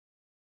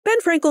Ben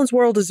Franklin's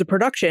World is a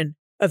production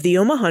of the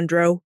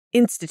Omohundro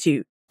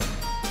Institute.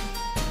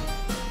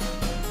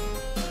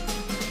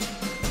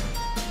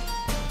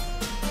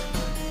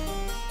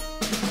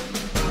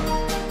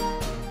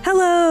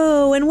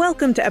 Hello, and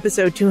welcome to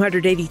episode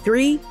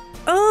 283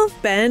 of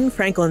Ben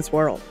Franklin's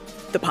World,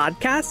 the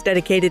podcast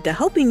dedicated to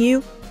helping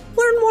you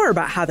learn more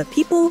about how the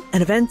people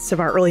and events of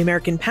our early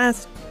American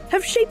past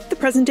have shaped the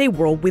present-day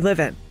world we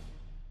live in.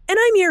 And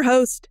I'm your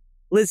host,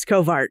 Liz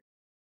Covart.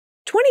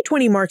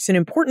 2020 marks an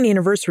important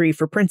anniversary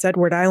for Prince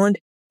Edward Island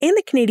and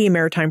the Canadian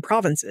Maritime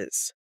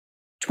provinces.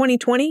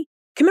 2020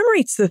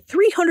 commemorates the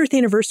 300th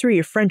anniversary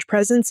of French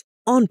presence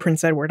on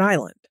Prince Edward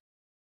Island.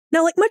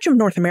 Now, like much of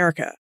North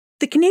America,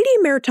 the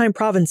Canadian Maritime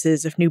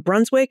provinces of New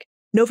Brunswick,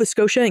 Nova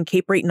Scotia and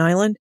Cape Breton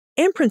Island,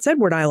 and Prince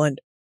Edward Island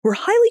were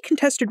highly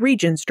contested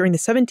regions during the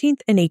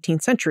 17th and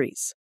 18th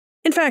centuries.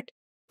 In fact,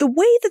 the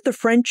way that the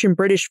French and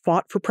British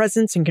fought for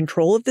presence and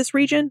control of this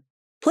region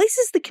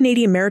places the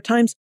Canadian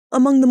Maritimes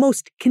among the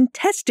most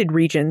contested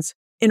regions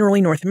in early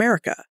North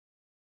America.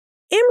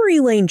 Marie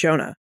Lane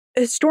Jonah, a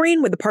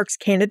historian with the Parks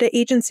Canada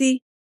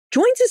Agency,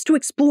 joins us to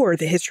explore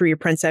the history of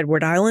Prince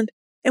Edward Island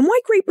and why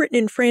Great Britain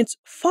and France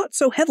fought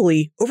so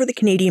heavily over the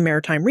Canadian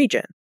Maritime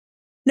region.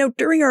 Now,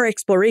 during our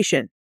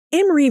exploration,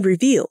 Marie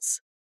reveals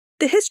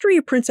the history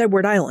of Prince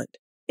Edward Island,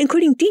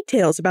 including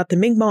details about the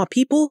Mi'kmaq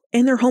people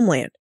and their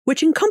homeland,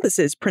 which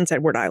encompasses Prince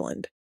Edward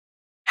Island,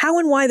 how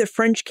and why the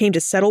French came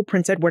to settle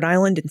Prince Edward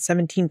Island in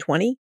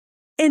 1720,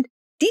 and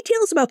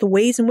details about the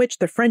ways in which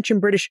the French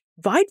and British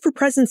vied for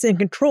presence and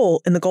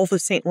control in the Gulf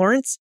of St.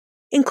 Lawrence,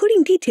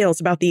 including details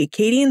about the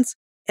Acadians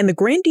and the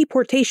Grand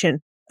Deportation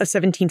of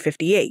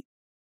 1758.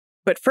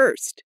 But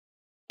first,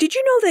 did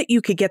you know that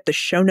you could get the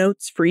show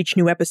notes for each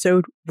new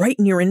episode right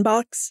in your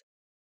inbox?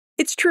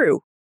 It's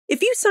true.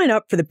 If you sign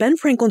up for the Ben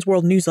Franklin's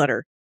World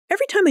newsletter,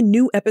 every time a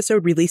new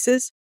episode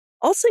releases,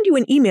 I'll send you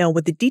an email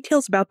with the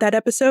details about that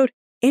episode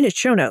and its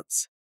show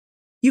notes.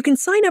 You can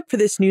sign up for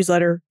this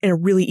newsletter in a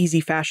really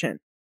easy fashion.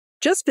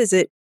 Just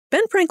visit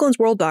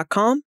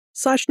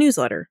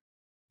benfranklinsworld.com/newsletter.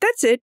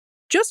 That's it.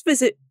 Just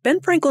visit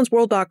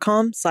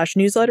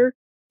benfranklinsworld.com/newsletter,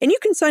 and you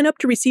can sign up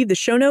to receive the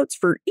show notes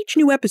for each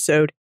new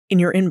episode in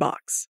your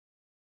inbox.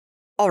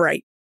 All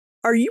right,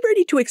 are you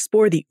ready to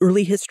explore the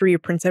early history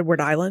of Prince Edward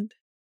Island?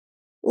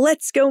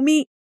 Let's go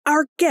meet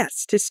our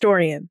guest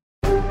historian.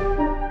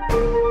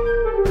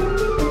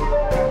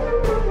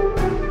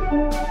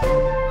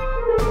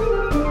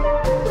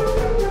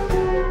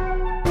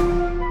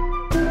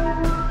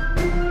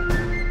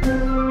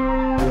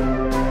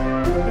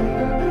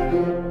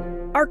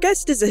 Our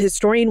guest is a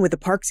historian with the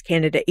Parks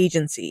Canada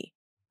Agency.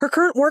 Her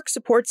current work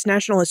supports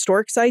National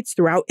Historic Sites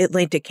throughout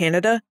Atlantic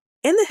Canada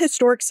and the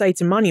Historic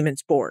Sites and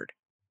Monuments Board.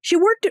 She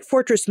worked at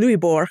Fortress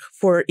Louisbourg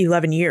for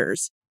 11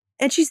 years,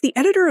 and she's the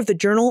editor of the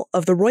Journal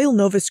of the Royal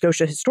Nova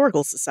Scotia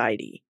Historical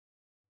Society.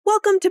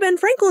 Welcome to Ben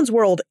Franklin's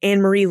World,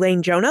 Marie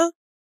Lane Jonah.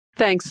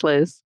 Thanks,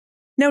 Liz.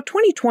 Now,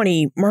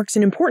 2020 marks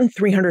an important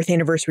 300th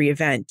anniversary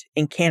event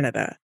in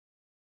Canada.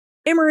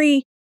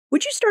 Marie,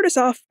 would you start us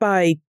off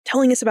by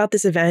telling us about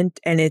this event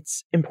and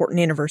its important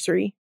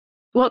anniversary?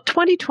 Well,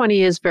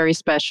 2020 is very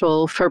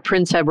special for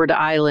Prince Edward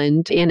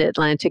Island in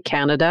Atlantic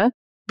Canada.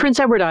 Prince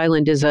Edward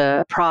Island is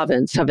a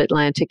province of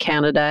Atlantic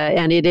Canada,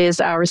 and it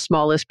is our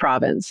smallest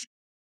province.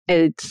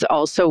 It's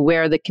also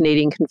where the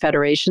Canadian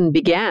Confederation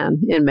began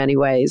in many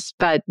ways.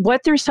 But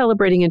what they're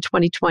celebrating in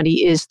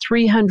 2020 is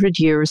 300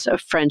 years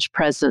of French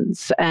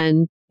presence.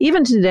 And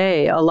even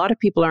today, a lot of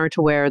people aren't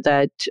aware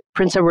that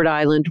Prince Edward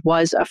Island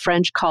was a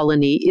French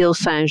colony, Ile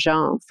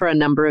Saint-Jean, for a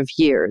number of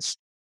years.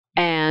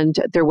 And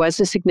there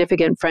was a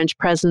significant French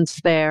presence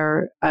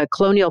there, a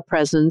colonial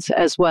presence,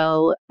 as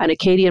well an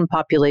Acadian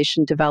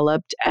population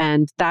developed.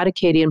 And that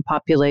Acadian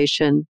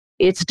population,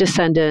 its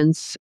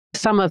descendants,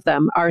 some of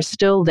them are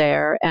still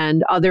there,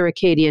 and other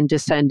Acadian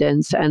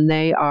descendants, and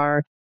they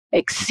are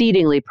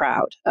exceedingly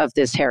proud of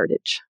this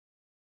heritage.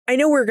 I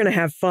know we're going to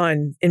have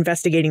fun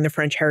investigating the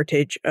French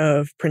heritage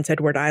of Prince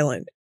Edward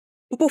Island.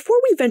 But before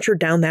we venture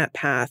down that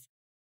path,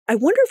 I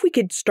wonder if we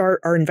could start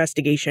our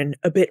investigation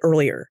a bit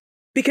earlier.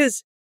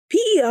 Because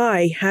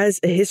PEI has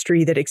a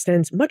history that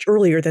extends much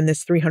earlier than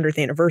this 300th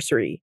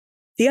anniversary.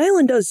 The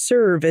island does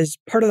serve as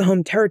part of the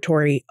home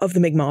territory of the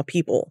Mi'kmaq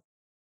people.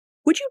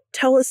 Would you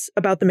tell us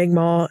about the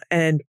Mi'kmaq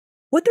and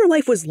what their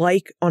life was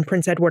like on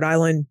Prince Edward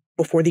Island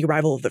before the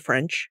arrival of the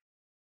French?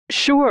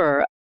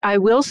 Sure. I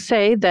will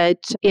say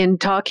that in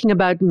talking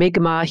about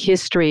Mi'kmaq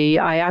history,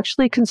 I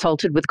actually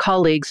consulted with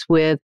colleagues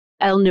with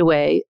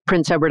Elnoué,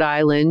 Prince Edward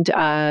Island,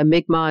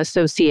 Mi'kmaq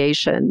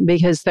Association,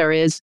 because there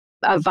is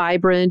a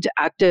vibrant,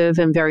 active,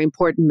 and very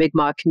important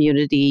Mi'kmaq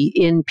community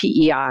in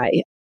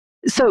PEI.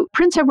 So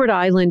Prince Edward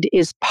Island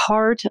is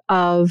part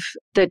of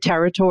the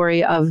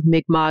territory of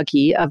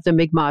Mi'kmaqi, of the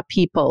Mi'kmaq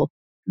people.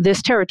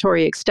 This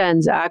territory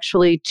extends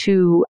actually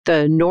to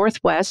the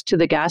northwest, to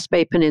the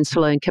Gaspé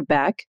Peninsula in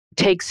Quebec,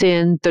 takes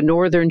in the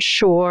northern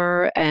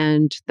shore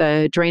and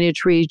the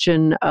drainage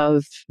region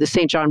of the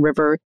St. John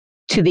River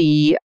to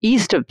the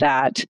east of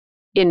that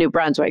in New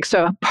Brunswick.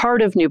 So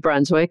part of New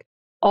Brunswick.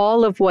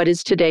 all of what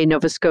is today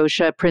Nova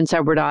Scotia, Prince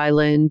Edward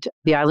Island,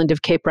 the island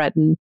of Cape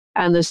Breton,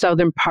 and the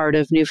southern part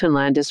of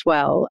Newfoundland as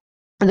well.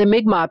 The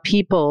Mi'kmaq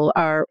people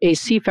are a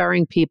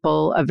seafaring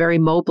people, a very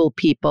mobile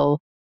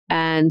people.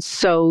 And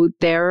so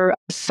their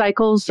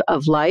cycles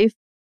of life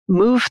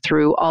move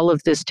through all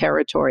of this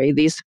territory.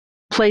 These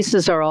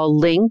places are all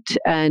linked,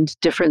 and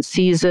different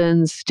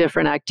seasons,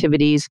 different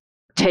activities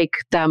take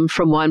them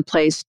from one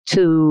place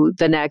to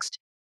the next,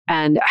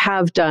 and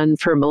have done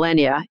for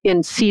millennia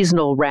in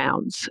seasonal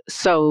rounds,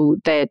 so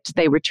that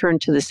they return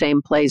to the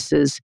same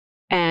places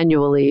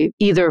annually,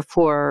 either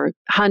for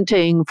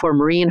hunting, for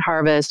marine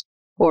harvest,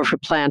 or for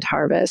plant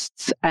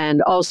harvests,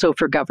 and also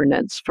for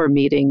governance, for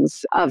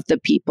meetings of the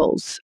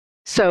peoples.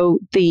 So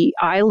the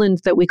island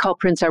that we call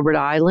Prince Edward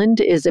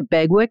Island is a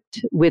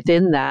begwicht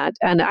within that.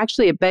 And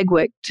actually a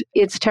begwicht,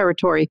 its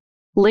territory,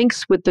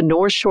 links with the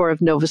north shore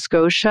of Nova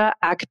Scotia,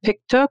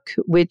 Akpiktuk,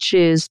 which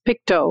is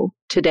Pictou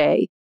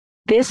today.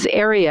 This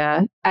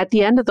area, at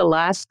the end of the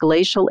last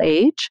glacial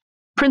age,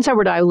 Prince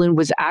Edward Island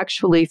was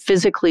actually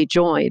physically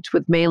joined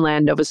with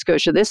mainland Nova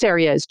Scotia. This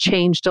area has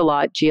changed a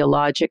lot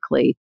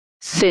geologically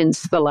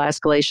since the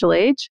last glacial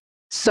age.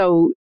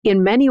 So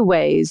in many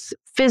ways,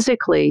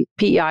 physically,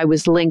 PEI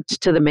was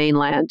linked to the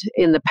mainland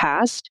in the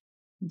past.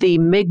 The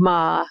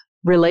Mi'kmaq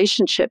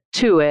relationship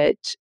to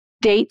it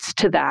dates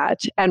to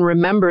that and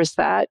remembers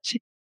that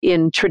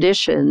in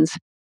traditions.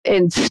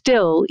 And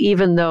still,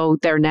 even though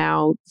they're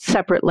now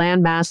separate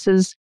land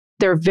masses,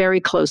 they're very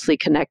closely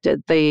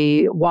connected.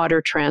 The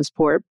water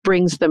transport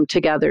brings them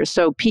together.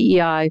 So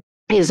PEI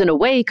is in a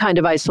way kind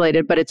of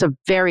isolated, but it's a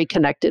very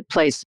connected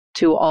place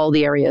to all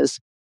the areas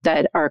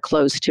that are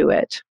close to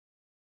it.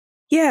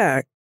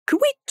 Yeah. Could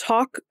we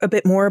talk a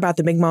bit more about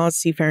the Mi'kmaq's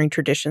seafaring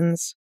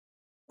traditions?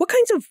 What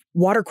kinds of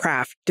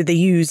watercraft did they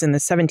use in the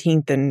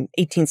 17th and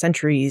 18th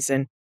centuries?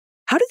 And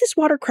how did this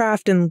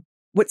watercraft and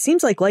what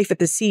seems like life at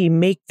the sea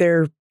make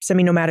their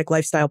semi-nomadic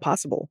lifestyle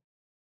possible?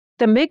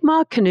 The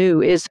Mi'kmaq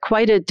canoe is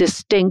quite a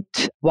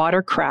distinct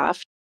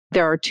watercraft.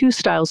 There are two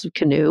styles of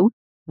canoe,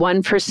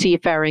 one for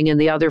seafaring and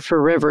the other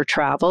for river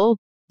travel.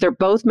 They're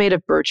both made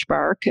of birch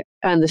bark,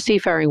 and the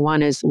seafaring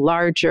one is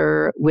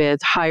larger with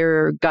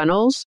higher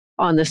gunnels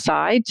on the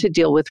side to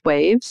deal with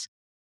waves.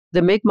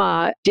 The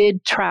Mi'kmaq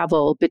did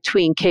travel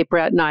between Cape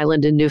Breton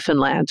Island and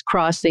Newfoundland,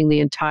 crossing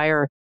the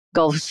entire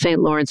Gulf of St.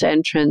 Lawrence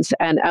entrance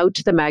and out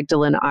to the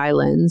Magdalen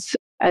Islands,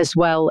 as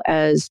well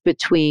as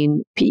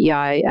between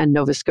PEI and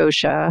Nova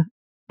Scotia.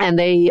 And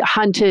they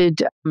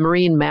hunted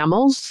marine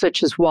mammals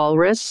such as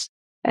walrus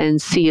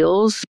and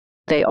seals.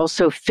 They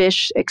also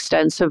fish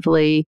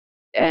extensively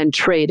and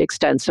trade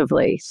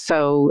extensively.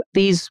 So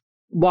these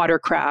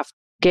watercraft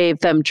gave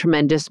them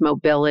tremendous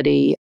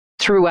mobility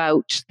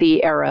throughout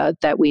the era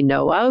that we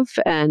know of,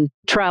 and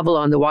travel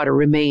on the water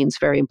remains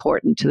very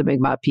important to the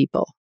Mi'kmaq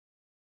people.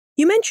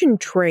 You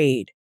mentioned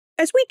trade.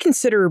 As we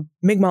consider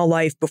Mi'kmaq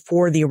life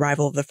before the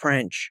arrival of the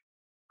French,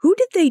 who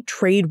did they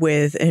trade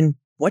with and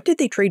what did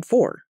they trade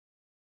for?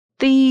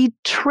 The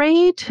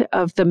trade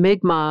of the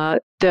Mi'kmaq,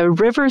 the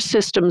river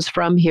systems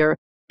from here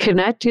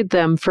connected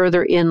them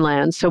further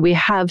inland. So we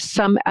have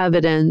some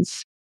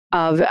evidence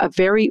of a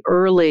very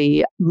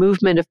early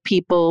movement of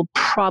people,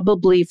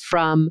 probably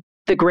from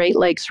the Great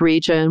Lakes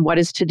region, what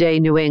is today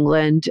New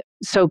England.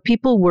 So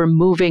people were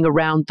moving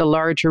around the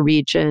larger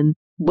region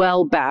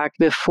well back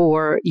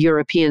before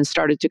Europeans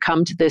started to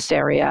come to this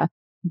area.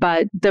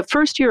 But the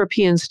first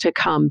Europeans to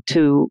come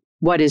to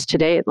what is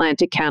today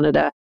Atlantic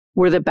Canada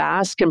were the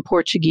Basque and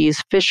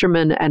Portuguese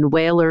fishermen and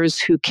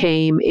whalers who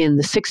came in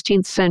the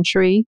 16th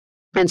century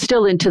and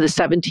still into the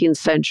 17th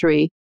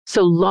century.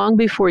 So long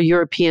before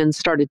Europeans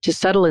started to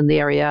settle in the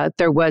area,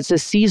 there was a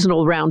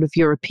seasonal round of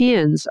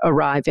Europeans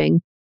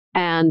arriving,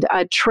 and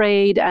a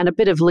trade and a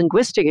bit of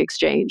linguistic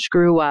exchange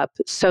grew up,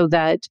 so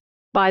that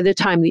by the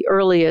time the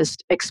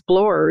earliest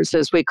explorers,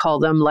 as we call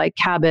them, like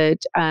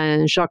Cabot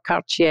and Jacques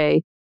Cartier,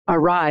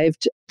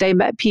 arrived, they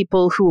met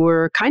people who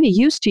were kind of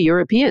used to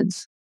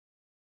Europeans.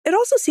 It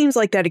also seems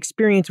like that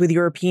experience with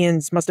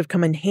Europeans must have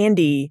come in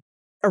handy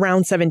around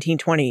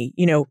 1720,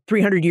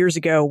 300 years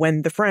ago,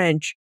 when the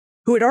French,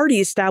 who had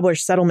already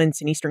established settlements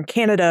in eastern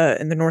Canada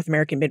and the North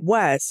American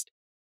Midwest,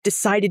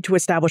 decided to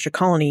establish a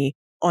colony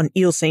on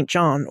Ile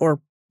Saint-Jean, or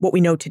what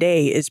we know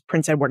today is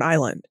Prince Edward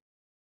Island.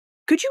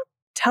 Could you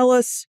tell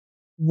us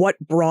what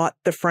brought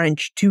the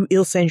French to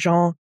Ile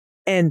Saint-Jean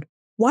and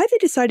why they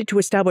decided to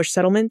establish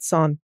settlements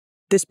on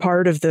this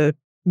part of the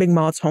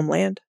Mi'kmaq's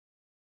homeland?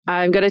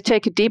 I'm going to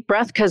take a deep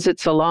breath because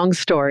it's a long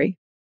story.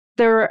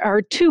 There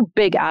are two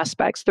big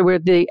aspects. There were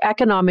the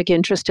economic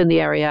interest in the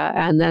area,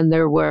 and then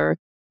there were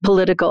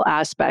political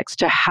aspects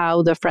to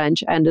how the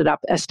French ended up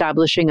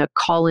establishing a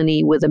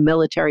colony with a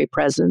military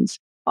presence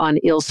on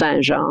Ile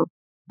Saint-Jean.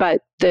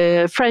 But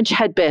the French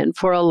had been,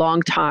 for a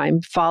long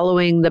time,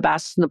 following the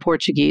Basques and the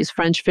Portuguese.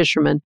 French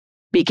fishermen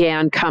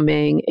began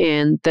coming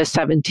in the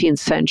 17th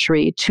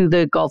century to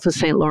the Gulf of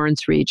St.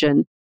 Lawrence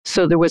region.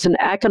 So there was an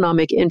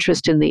economic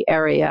interest in the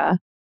area.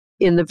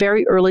 In the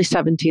very early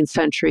 17th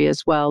century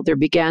as well, there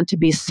began to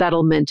be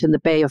settlement in the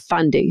Bay of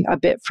Fundy, a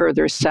bit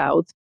further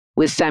south,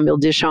 with Samuel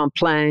de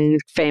Champlain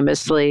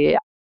famously,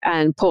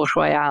 and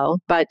Port-Royal.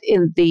 But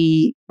in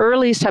the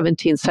early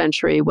 17th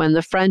century, when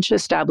the French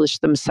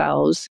established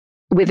themselves,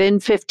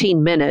 within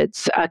 15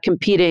 minutes, a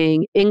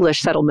competing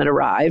English settlement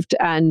arrived,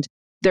 and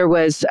there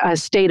was a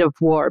state of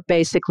war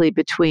basically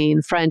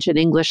between French and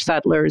English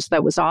settlers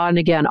that was on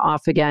again,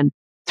 off again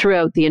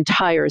throughout the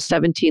entire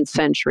 17th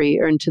century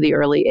or into the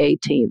early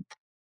 18th.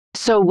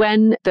 So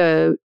when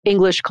the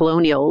English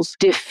colonials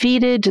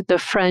defeated the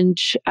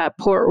French at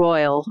Port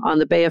Royal on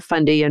the Bay of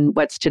Fundy in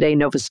what's today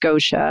Nova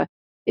Scotia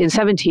in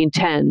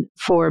 1710,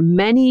 for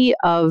many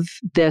of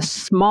this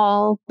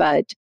small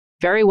but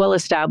very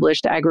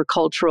well-established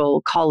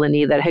agricultural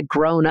colony that had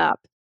grown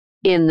up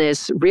in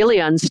this really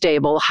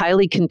unstable,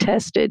 highly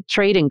contested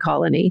trading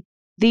colony,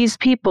 these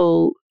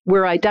people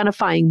were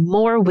identifying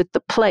more with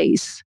the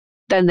place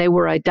than they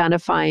were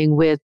identifying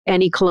with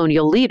any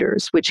colonial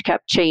leaders, which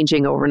kept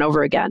changing over and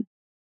over again.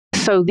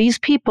 So these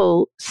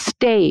people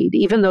stayed,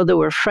 even though they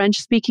were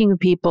French-speaking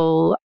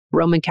people,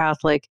 Roman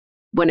Catholic.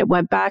 When it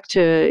went back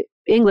to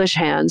English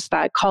hands,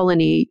 that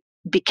colony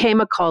became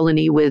a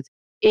colony with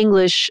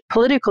English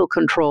political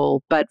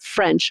control, but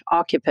French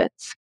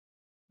occupants.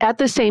 At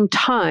the same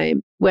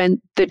time,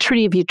 when the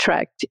Treaty of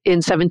Utrecht in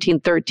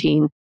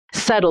 1713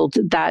 settled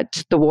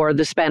that the War of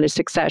the Spanish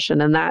Succession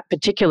and that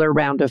particular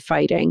round of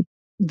fighting,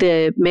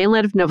 the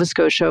mainland of Nova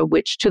Scotia,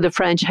 which to the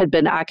French had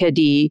been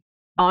Acadie,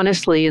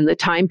 honestly, in the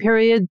time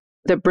period,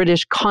 the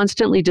British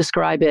constantly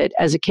describe it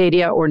as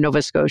Acadia or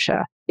Nova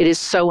Scotia. It is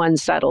so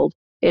unsettled.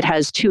 It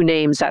has two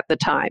names at the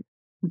time.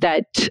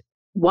 That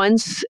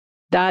once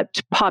that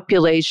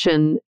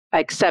population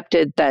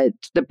accepted that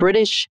the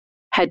British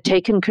had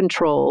taken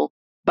control,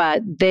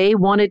 but they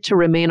wanted to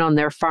remain on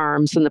their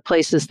farms and the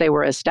places they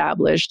were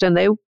established, and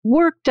they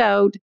worked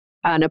out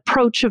an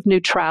approach of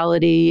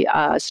neutrality,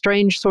 a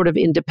strange sort of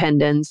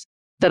independence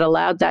that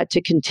allowed that to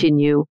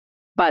continue.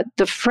 But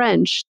the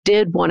French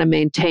did want to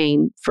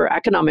maintain, for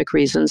economic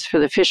reasons, for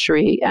the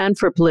fishery, and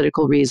for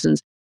political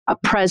reasons, a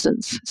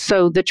presence.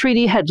 So the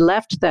treaty had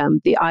left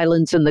them the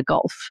islands in the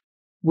Gulf,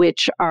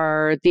 which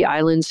are the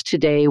islands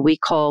today we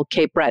call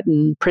Cape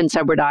Breton, Prince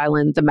Edward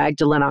Island, the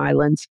Magdalen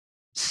Islands.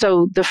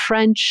 So the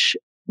French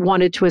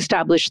wanted to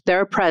establish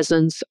their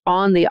presence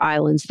on the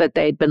islands that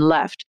they'd been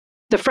left.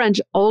 The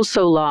French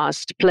also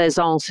lost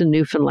Plaisance in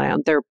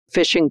Newfoundland, their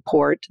fishing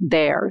port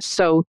there.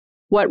 So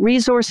what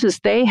resources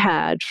they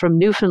had from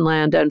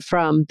Newfoundland and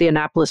from the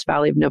Annapolis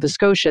Valley of Nova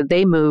Scotia,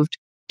 they moved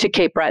to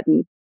Cape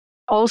Breton.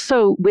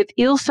 Also, with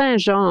Ile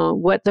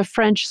Saint-Jean, what the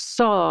French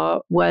saw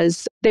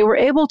was they were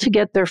able to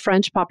get their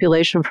French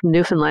population from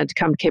Newfoundland to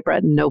come to Cape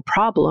Breton, no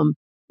problem.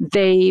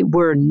 They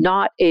were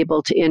not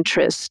able to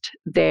interest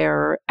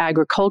their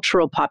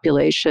agricultural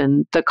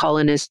population, the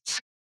colonists,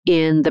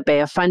 in the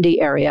Bay of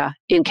Fundy area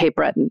in Cape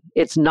Breton.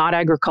 It's not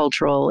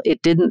agricultural. It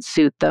didn't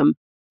suit them.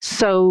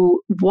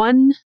 So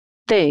one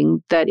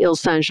thing that Ile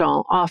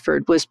Saint-Jean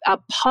offered was a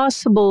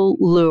possible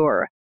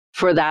lure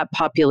for that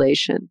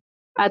population.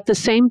 At the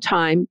same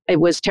time,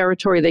 it was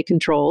territory they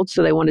controlled,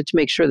 so they wanted to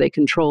make sure they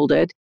controlled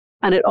it.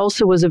 And it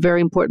also was a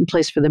very important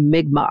place for the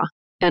Mi'kmaq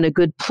and a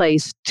good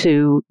place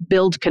to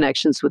build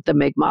connections with the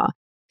Mi'kmaq.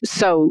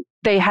 So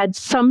they had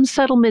some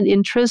settlement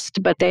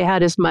interest, but they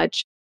had as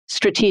much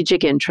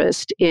strategic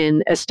interest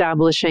in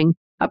establishing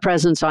a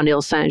presence on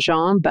Ile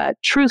Saint-Jean. But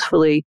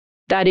truthfully,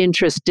 that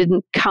interest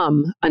didn't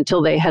come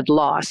until they had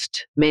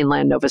lost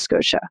mainland Nova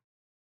Scotia.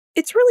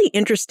 It's really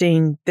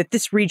interesting that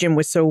this region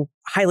was so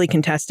highly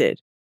contested.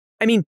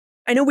 I mean,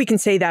 I know we can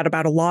say that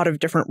about a lot of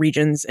different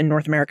regions in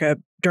North America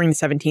during the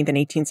 17th and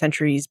 18th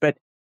centuries, but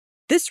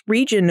this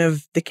region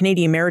of the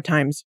Canadian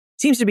Maritimes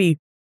seems to be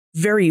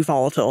very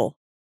volatile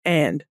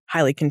and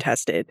highly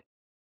contested.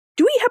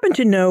 Do we happen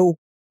to know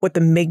what the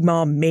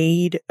Mi'kmaq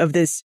made of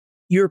this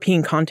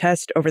European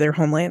contest over their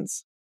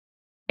homelands?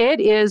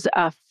 It is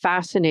a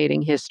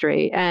fascinating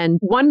history, and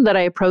one that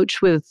I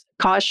approach with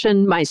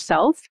caution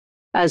myself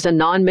as a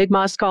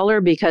non-Mi'kmaq scholar,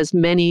 because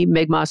many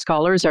Mi'kmaq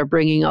scholars are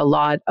bringing a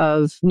lot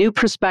of new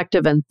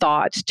perspective and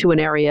thought to an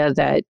area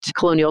that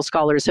colonial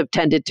scholars have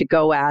tended to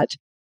go at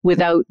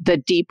without the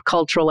deep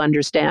cultural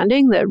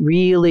understanding that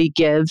really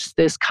gives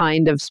this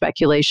kind of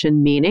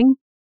speculation meaning.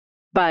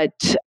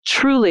 But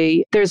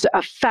truly, there's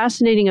a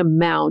fascinating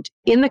amount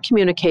in the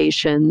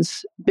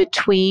communications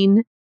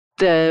between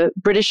the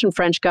British and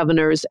French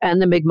governors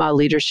and the Mi'kmaq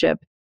leadership,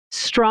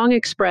 strong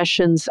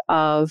expressions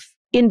of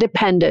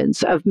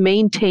independence, of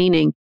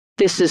maintaining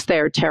this is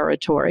their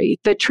territory.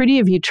 The Treaty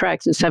of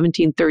Utrecht in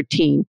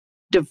 1713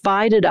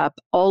 divided up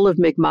all of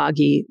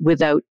Mi'kma'ki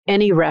without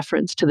any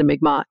reference to the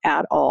Mi'kmaq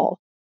at all.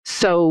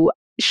 So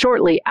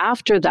shortly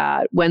after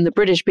that, when the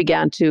British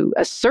began to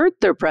assert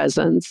their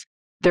presence,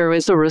 there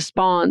was a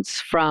response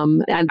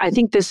from, and I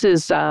think this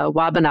is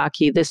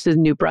Wabanaki, this is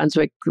New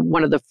Brunswick,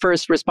 one of the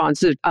first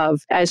responses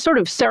of a sort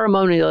of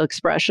ceremonial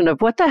expression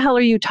of, what the hell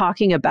are you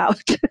talking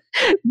about?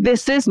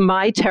 This is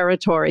my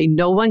territory.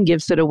 No one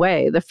gives it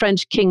away. The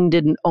French king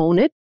didn't own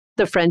it.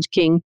 The French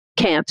king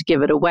can't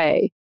give it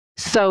away.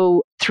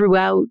 So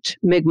throughout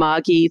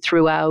Mi'kma'ki,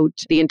 throughout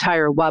the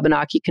entire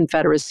Wabanaki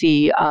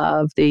Confederacy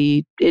of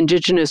the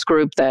indigenous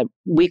group that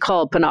we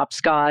call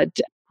Penobscot,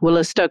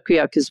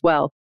 Wolastoqiyik as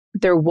well,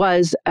 there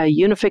was a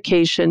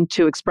unification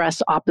to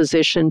express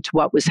opposition to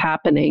what was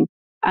happening.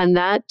 And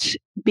that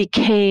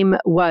became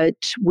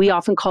what we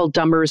often call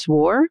Dummer's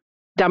War,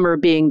 Dummer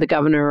being the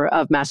governor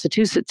of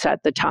Massachusetts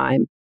at the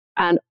time.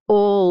 And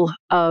all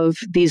of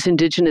these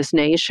indigenous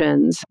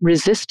nations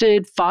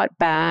resisted, fought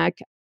back.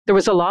 There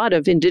was a lot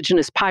of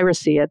indigenous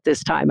piracy at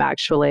this time,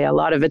 actually. A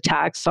lot of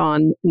attacks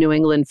on New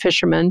England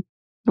fishermen.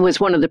 It was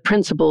one of the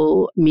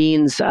principal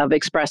means of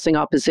expressing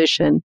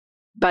opposition.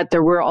 But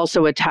there were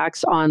also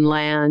attacks on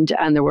land,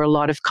 and there were a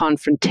lot of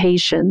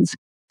confrontations.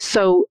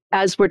 So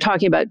as we're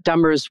talking about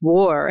Dummer's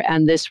War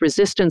and this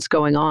resistance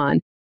going on,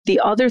 the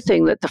other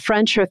thing that the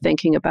French are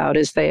thinking about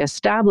as they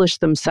establish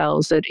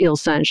themselves at Ile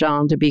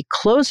Saint-Jean to be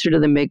closer to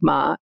the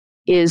Mi'kmaq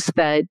is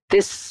that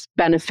this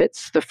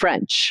benefits the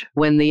French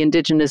when the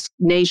indigenous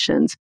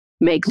nations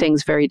make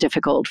things very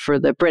difficult for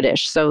the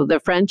British. So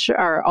the French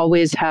are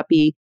always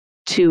happy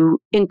to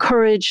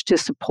encourage, to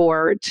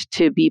support,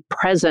 to be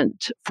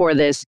present for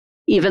this,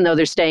 even though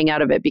they're staying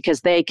out of it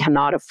because they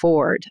cannot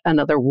afford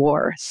another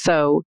war.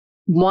 So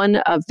one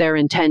of their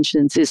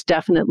intentions is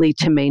definitely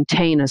to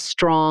maintain a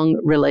strong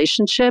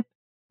relationship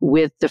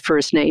with the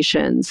First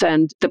Nations.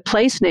 And the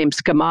place name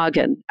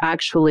Skamagan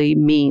actually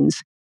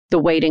means the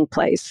waiting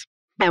place.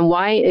 And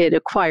why it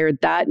acquired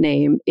that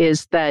name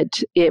is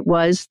that it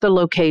was the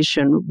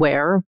location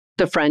where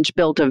the French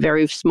built a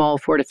very small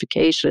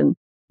fortification,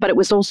 but it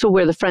was also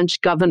where the French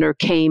governor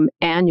came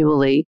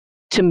annually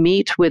to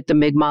meet with the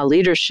Mi'kmaq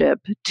leadership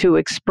to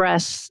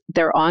express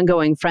their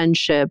ongoing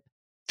friendship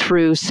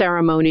through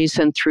ceremonies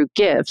and through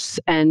gifts,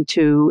 and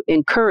to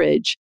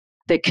encourage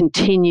the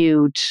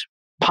continued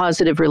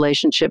positive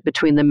relationship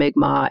between the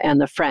Mi'kmaq and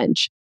the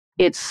French.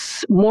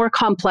 It's more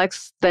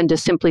complex than to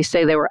simply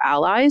say they were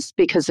allies,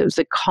 because it was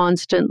a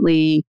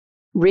constantly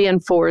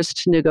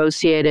reinforced,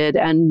 negotiated,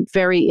 and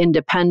very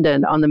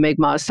independent on the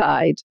Mi'kmaq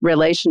side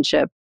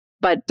relationship.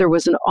 But there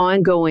was an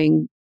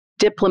ongoing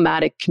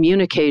diplomatic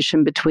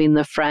communication between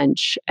the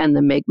French and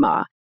the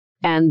Mi'kmaq.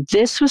 And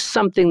this was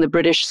something the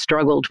British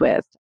struggled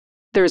with.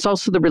 There's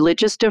also the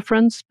religious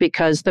difference,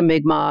 because the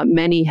Mi'kmaq,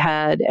 many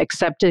had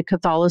accepted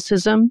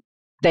Catholicism.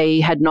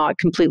 They had not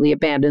completely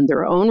abandoned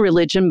their own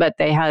religion, but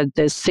they had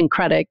this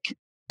syncretic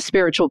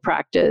spiritual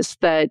practice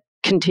that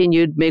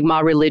continued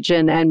Mi'kmaq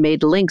religion and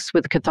made links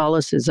with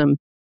Catholicism.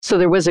 So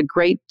there was a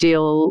great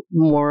deal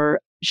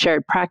more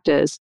shared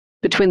practice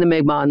between the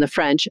Mi'kmaq and the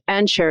French,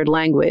 and shared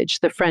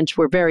language. The French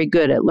were very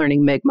good at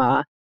learning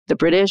Mi'kmaq. The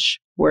British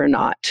were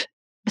not.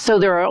 So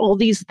there are all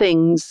these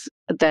things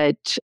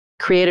that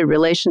created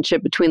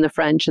relationship between the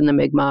French and the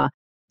Mi'kmaq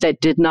that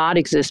did not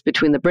exist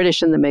between the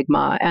British and the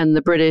Mi'kmaq. And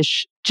the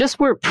British just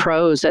were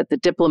pros at the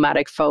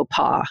diplomatic faux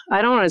pas.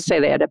 I don't want to say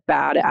they had a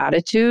bad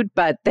attitude,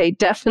 but they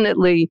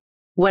definitely,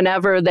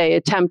 whenever they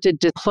attempted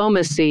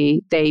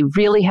diplomacy, they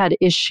really had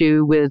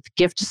issue with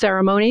gift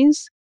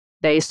ceremonies.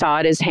 They saw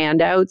it as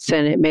handouts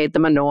and it made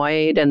them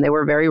annoyed, and they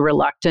were very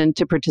reluctant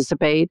to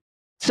participate.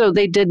 So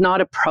they did not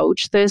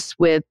approach this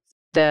with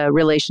the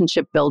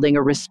relationship building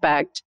or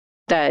respect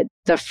that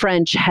the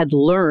French had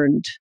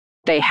learned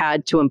they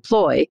had to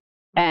employ.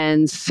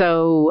 And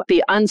so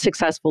the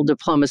unsuccessful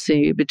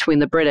diplomacy between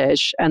the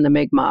British and the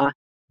Mi'kmaq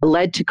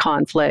led to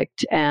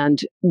conflict and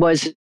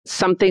was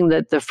something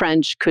that the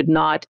French could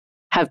not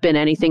have been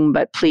anything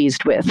but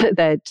pleased with,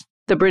 that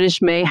the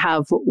British may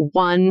have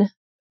won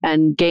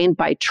and gained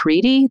by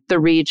treaty the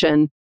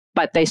region,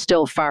 but they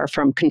still far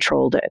from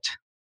controlled it.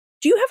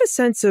 Do you have a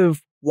sense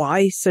of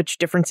why such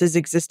differences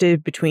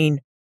existed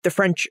between the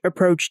French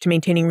approach to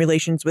maintaining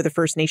relations with the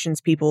First Nations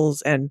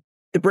peoples and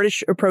the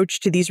British approach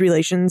to these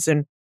relations,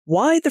 and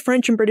why the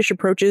French and British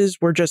approaches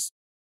were just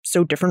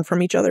so different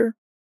from each other?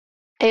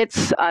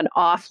 It's an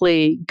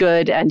awfully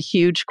good and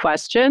huge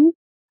question.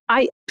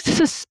 I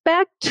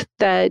suspect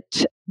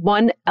that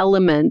one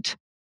element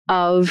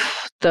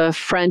of the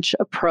French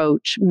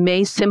approach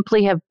may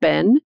simply have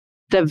been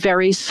the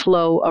very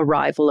slow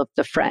arrival of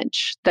the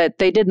French, that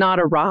they did not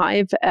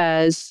arrive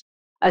as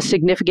a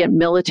significant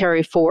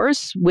military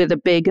force with a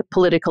big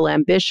political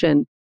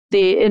ambition.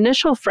 The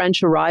initial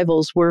French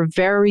arrivals were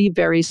very,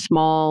 very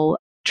small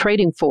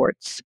trading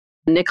forts.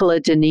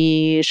 Nicolas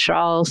Denis,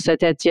 Charles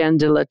Saint-Étienne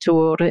de la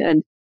Tour,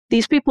 and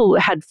these people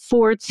had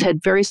forts,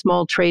 had very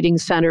small trading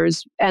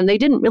centers, and they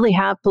didn't really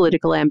have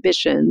political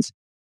ambitions.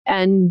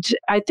 And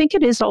I think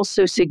it is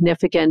also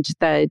significant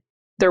that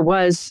there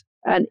was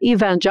an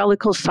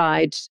evangelical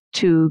side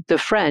to the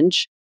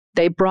French.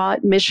 They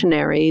brought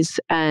missionaries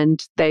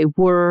and they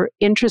were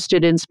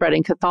interested in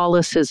spreading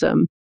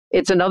Catholicism.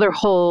 It's another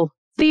whole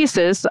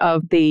thesis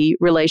of the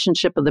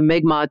relationship of the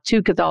Mi'kmaq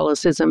to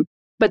Catholicism.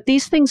 But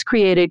these things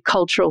created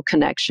cultural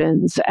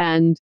connections.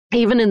 And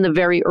even in the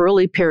very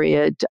early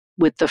period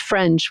with the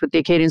French, with the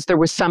Acadians, there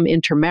was some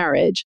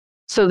intermarriage.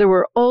 So there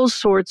were all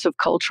sorts of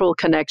cultural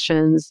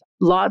connections,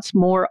 lots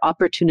more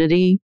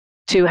opportunity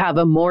to have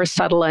a more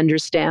subtle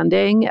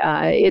understanding.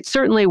 It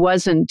certainly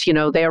wasn't,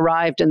 they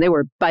arrived and they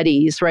were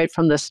buddies right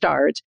from the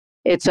start.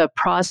 It's a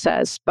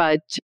process,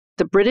 but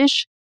the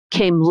British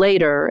came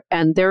later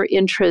and their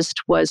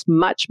interest was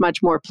much,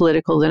 much more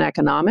political than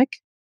economic.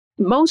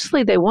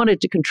 Mostly they wanted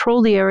to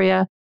control the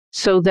area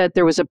so that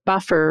there was a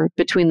buffer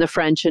between the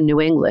French and New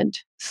England.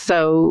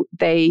 So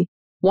they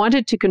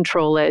wanted to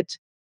control it,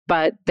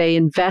 but they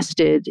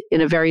invested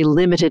in a very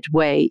limited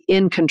way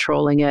in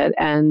controlling it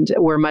and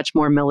were much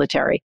more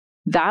military.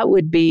 That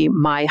would be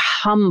my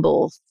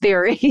humble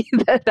theory.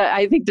 that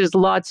I think there's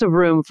lots of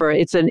room for.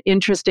 It's an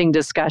interesting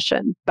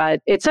discussion,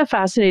 but it's a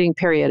fascinating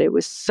period. It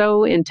was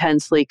so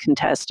intensely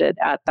contested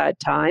at that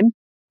time,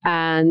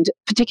 and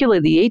particularly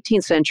the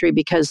 18th century,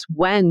 because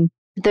when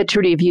the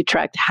Treaty of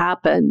Utrecht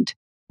happened,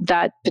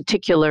 that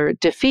particular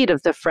defeat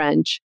of the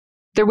French,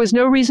 there was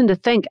no reason to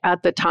think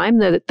at the time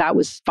that that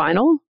was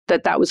final,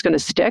 that that was going to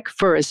stick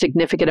for a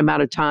significant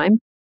amount of time.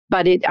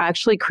 But it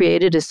actually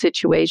created a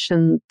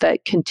situation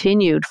that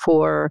continued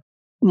for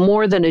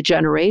more than a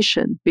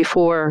generation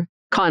before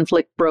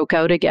conflict broke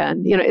out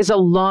again. It's a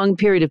long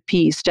period of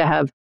peace to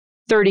have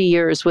 30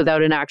 years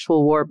without an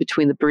actual war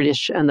between the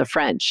British and the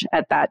French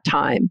at that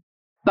time.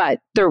 But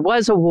there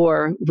was a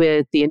war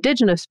with the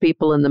indigenous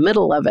people in the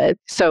middle of it.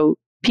 So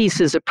peace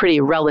is a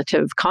pretty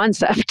relative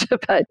concept,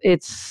 but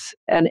it's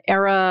an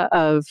era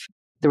of,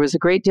 there was a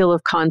great deal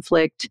of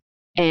conflict,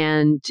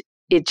 and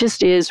it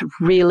just is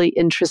really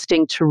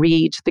interesting to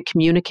read the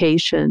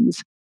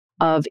communications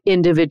of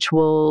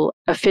individual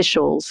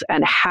officials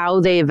and how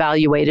they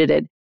evaluated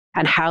it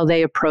and how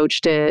they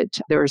approached it.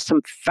 There are some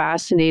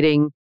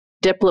fascinating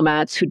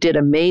diplomats who did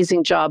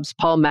amazing jobs.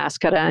 Paul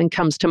Mascarin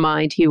comes to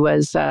mind. He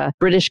was a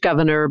British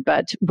governor,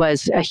 but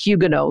was a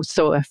Huguenot,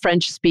 so a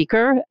French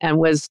speaker, and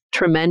was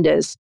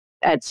tremendous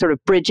at sort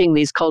of bridging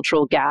these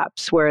cultural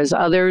gaps, whereas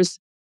others,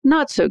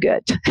 not so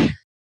good.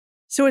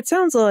 So it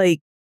sounds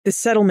like the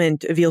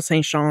settlement of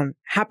Ile-Saint-Jean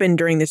happened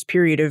during this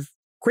period of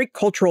great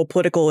cultural,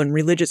 political, and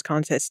religious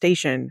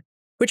contestation,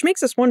 which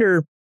makes us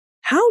wonder,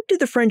 how did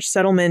the French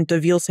settlement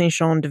of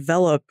Ile-Saint-Jean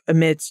develop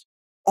amidst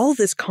all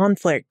this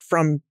conflict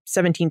from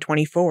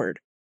 1720 forward?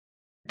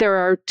 There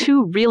are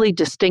two really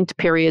distinct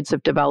periods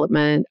of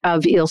development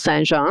of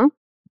Ile-Saint-Jean.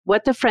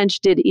 What the French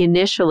did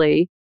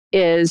initially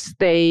is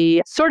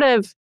they sort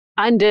of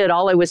undid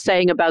all I was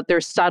saying about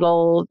their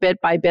subtle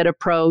bit-by-bit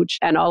approach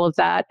and all of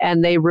that,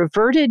 and they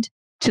reverted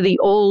to the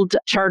old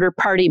charter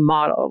party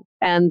model.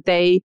 And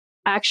they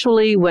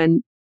actually,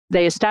 when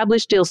they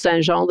established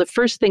Ile-Saint-Jean, the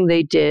first thing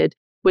they did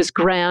was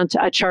grant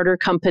a charter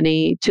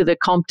company to the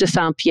Comte de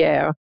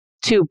Saint-Pierre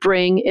to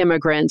bring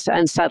immigrants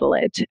and settle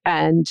it.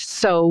 And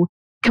so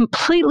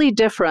completely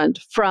different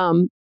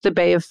from the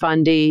Bay of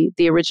Fundy,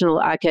 the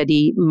original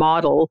Acadie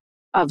model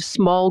of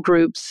small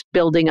groups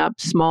building up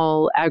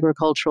small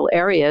agricultural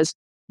areas.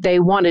 They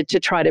wanted to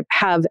try to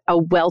have a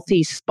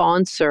wealthy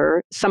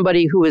sponsor,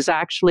 somebody who was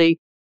actually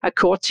a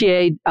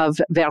courtier of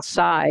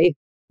Versailles,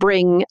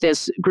 bring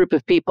this group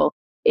of people.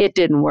 It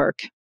didn't work.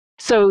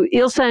 So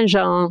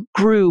Ile-Saint-Jean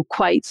grew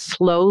quite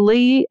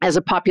slowly as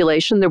a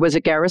population. There was a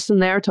garrison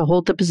there to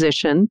hold the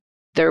position.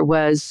 There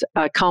was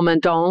a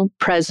commandant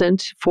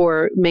present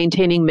for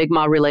maintaining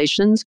Mi'kmaq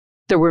relations.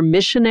 There were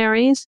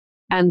missionaries,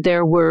 and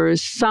there were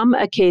some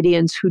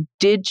Acadians who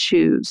did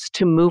choose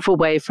to move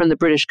away from the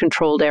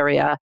British-controlled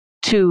area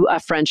to a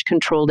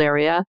French-controlled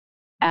area.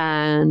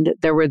 And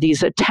there were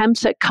these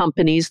attempts at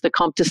companies, the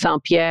Comte de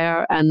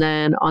Saint-Pierre, and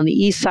then on the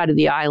east side of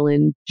the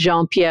island,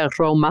 Jean-Pierre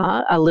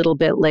Romain, a little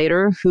bit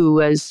later, who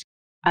was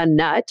a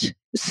nut.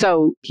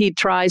 So he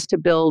tries to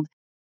build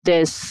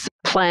this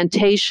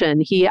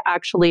plantation. He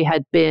actually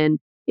had been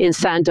in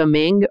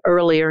Saint-Domingue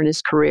earlier in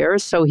his career,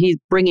 so he's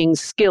bringing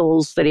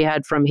skills that he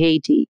had from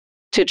Haiti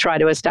to try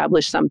to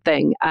establish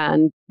something.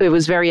 And it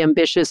was very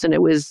ambitious, and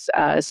it was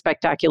a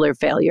spectacular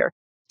failure.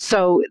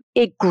 So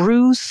it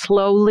grew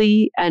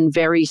slowly and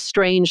very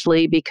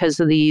strangely because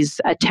of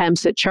these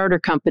attempts at charter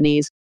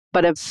companies,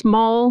 but a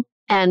small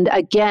and,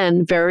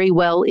 again, very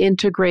well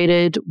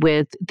integrated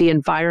with the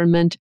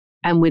environment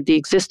and with the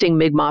existing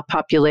Mi'kmaq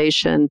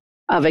population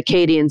of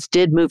Acadians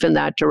did move in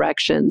that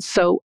direction.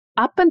 So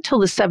up until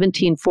the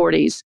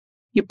 1740s,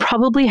 you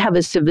probably have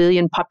a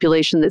civilian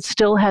population that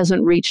still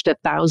hasn't reached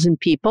 1,000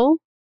 people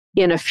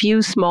in a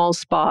few small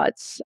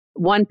spots.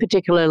 One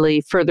particularly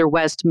further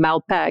west,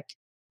 Malpec,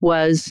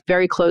 was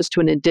very close to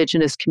an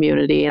indigenous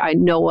community. I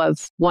know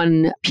of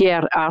one,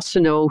 Pierre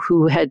Arsenault,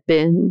 who had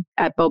been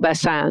at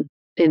Beaubassin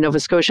in Nova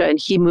Scotia, and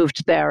he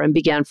moved there and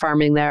began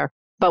farming there,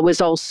 but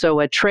was also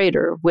a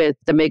trader with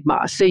the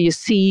Mi'kmaq. So you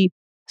see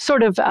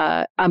sort of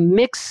a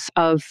mix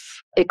of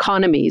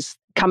economies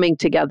coming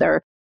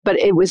together, but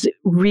it was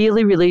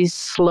really, really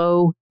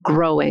slow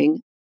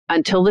growing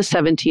until the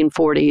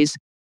 1740s.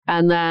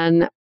 And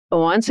then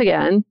once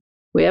again,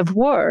 we have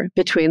war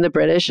between the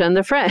British and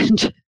the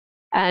French.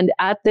 And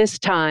at this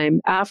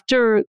time,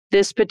 after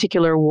this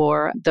particular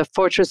war, the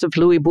fortress of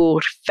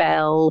Louisbourg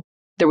fell.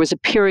 There was a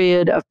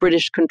period of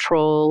British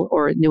control,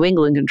 or New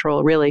England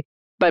control, really,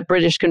 but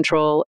British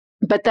control.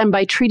 But then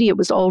by treaty, it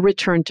was all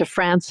returned to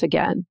France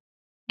again.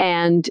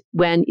 And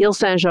when Ile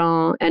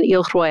Saint-Jean and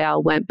Ile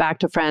Royale went back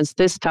to France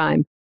this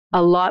time,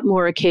 a lot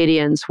more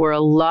Acadians were a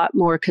lot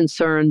more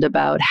concerned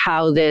about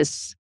how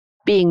this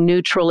being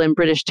neutral in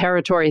British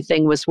territory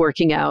thing was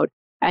working out.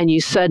 And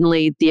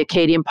the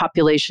Acadian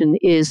population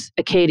is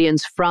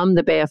Acadians from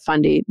the Bay of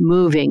Fundy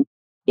moving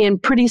in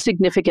pretty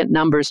significant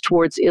numbers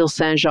towards Ile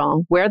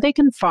Saint-Jean, where they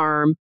can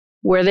farm,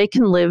 where they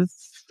can live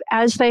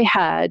as they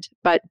had,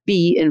 but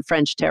be in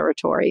French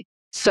territory.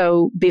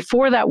 So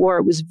before that war,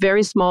 it was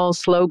very small,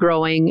 slow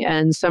growing,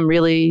 and some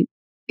really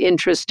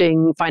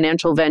interesting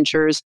financial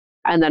ventures.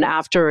 And then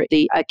after,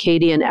 the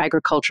Acadian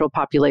agricultural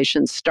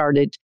population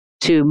started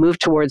to move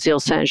towards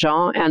Ile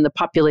Saint-Jean, and the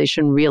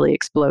population really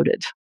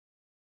exploded.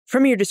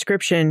 From your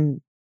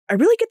description, I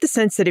really get the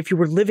sense that if you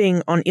were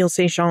living on Ile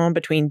Saint-Jean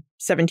between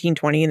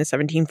 1720 and the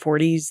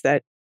 1740s,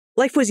 that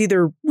life was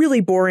either really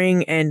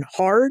boring and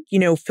hard,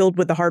 filled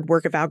with the hard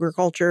work of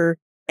agriculture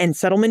and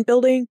settlement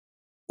building,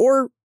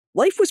 or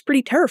life was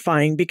pretty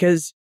terrifying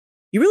because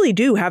you really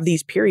do have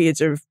these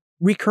periods of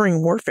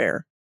recurring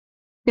warfare.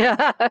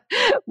 Yeah.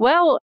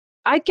 Well,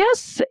 I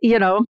guess,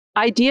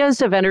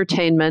 ideas of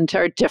entertainment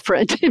are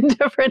different in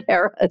different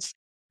eras.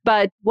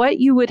 But what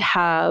you would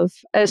have,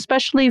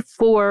 especially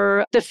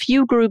for the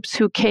few groups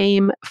who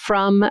came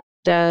from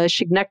the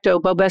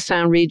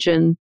Chignecto-Beaubassin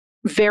region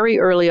very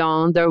early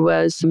on, there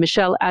was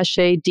Michel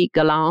Haché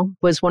d'Itgalan,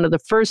 was one of the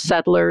first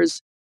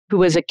settlers who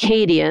was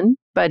Acadian,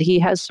 but he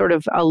has sort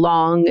of a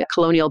long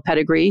colonial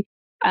pedigree.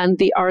 And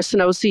the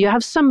Arsenault, so you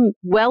have some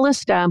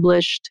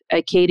well-established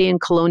Acadian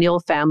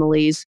colonial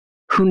families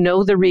who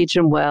know the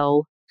region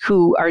well,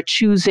 who are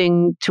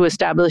choosing to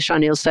establish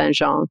on Ile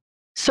Saint-Jean.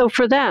 So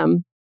for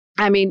them,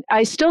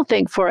 I still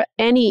think for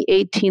any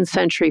 18th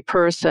century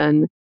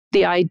person,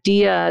 the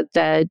idea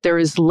that there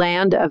is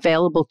land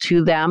available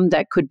to them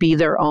that could be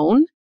their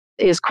own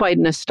is quite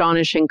an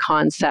astonishing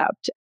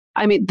concept.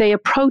 They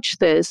approach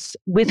this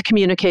with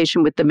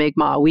communication with the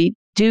Mi'kmaq. We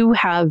do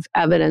have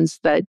evidence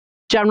that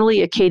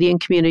generally Acadian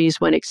communities,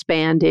 when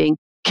expanding,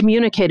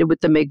 communicated with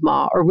the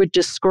Mi'kmaq or would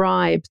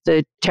describe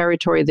the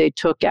territory they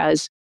took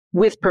as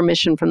with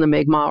permission from the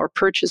Mi'kmaq or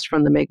purchased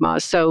from the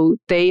Mi'kmaq. So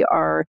they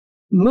are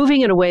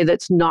moving in a way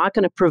that's not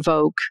going to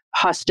provoke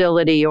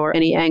hostility or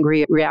any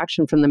angry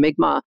reaction from the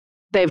Mi'kmaq.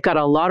 They've got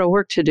a lot of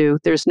work to do.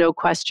 There's no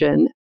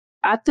question.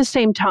 At the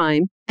same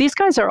time, these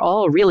guys are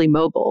all really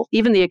mobile,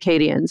 even the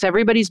Acadians.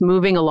 Everybody's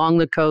moving along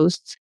the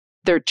coasts.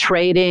 They're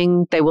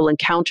trading. They will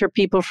encounter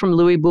people from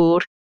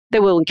Louisbourg.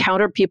 They will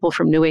encounter people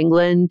from New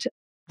England.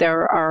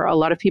 There are a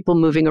lot of people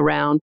moving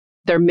around.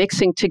 They're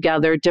mixing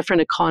together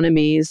different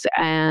economies.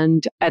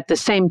 And at the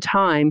same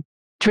time,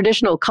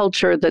 traditional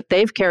culture that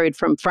they've carried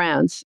from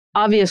France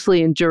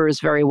obviously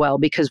endures very well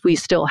because we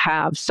still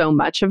have so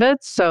much of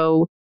it.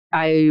 So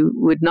I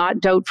would not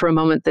doubt for a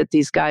moment that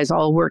these guys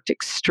all worked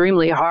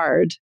extremely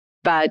hard,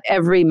 but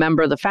every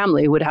member of the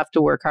family would have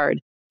to work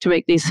hard to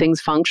make these things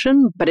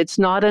function. But it's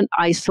not an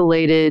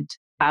isolated,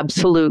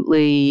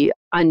 absolutely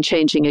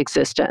unchanging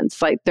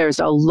existence. Like there's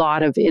a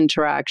lot of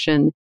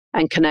interaction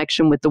and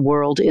connection with the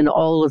world in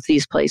all of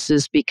these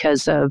places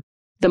because of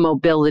the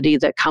mobility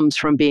that comes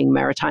from being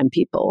maritime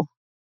people.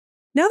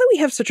 Now that we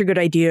have such a good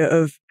idea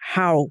of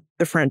how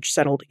the French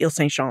settled Ile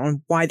Saint-Jean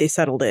and why they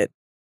settled it,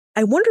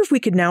 I wonder if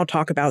we could now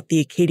talk about the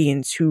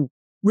Acadians who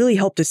really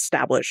helped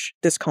establish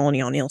this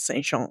colony on Ile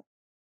Saint-Jean.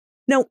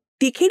 Now,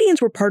 the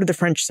Acadians were part of the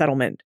French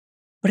settlement,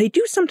 but I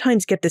do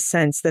sometimes get the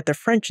sense that the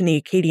French and the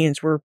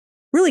Acadians were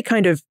really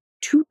kind of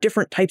two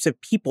different types of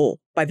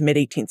people by the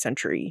mid-18th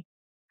century.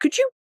 Could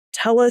you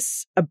tell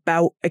us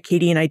about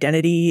Acadian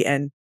identity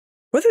and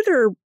whether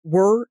there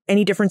were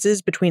any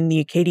differences between the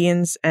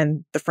Acadians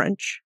and the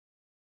French?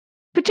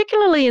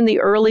 Particularly in the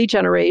early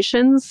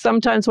generations,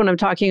 sometimes when I'm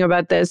talking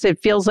about this,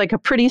 it feels like a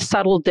pretty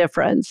subtle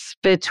difference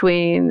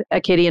between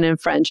Acadian and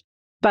French.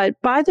 But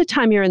by the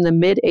time you're in the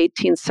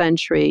mid-18th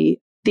century,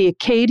 the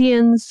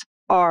Acadians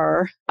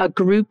are a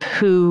group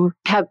who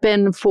have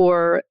been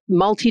for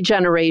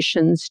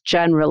multi-generations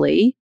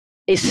generally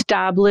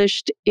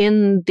established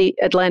in the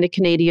Atlantic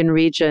Canadian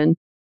region,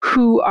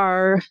 who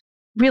are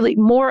really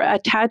more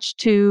attached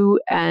to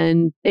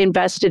and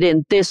invested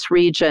in this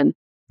region.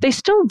 They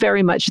still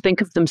very much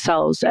think of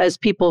themselves as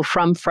people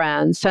from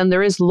France, and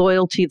there is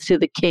loyalty to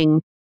the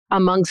king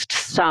amongst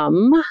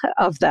some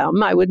of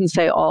them. I wouldn't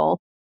say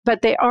all,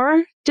 but they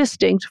are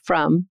distinct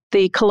from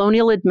the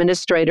colonial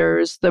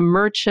administrators, the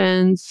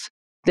merchants,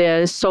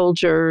 the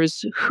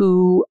soldiers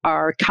who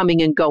are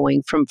coming and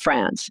going from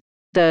France.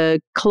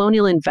 The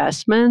colonial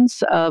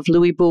investments of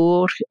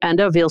Louisbourg and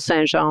of Ile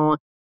Saint-Jean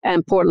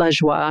and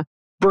Port-la-Joie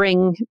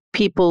bring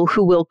people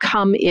who will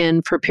come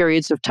in for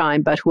periods of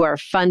time, but who are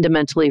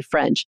fundamentally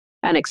French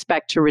and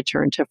expect to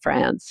return to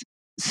France.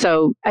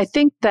 So I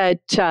think that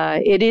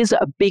it is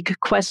a big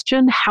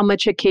question, how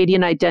much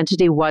Acadian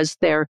identity was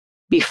there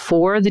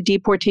before the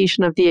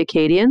deportation of the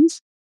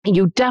Acadians.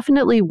 You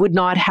definitely would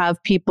not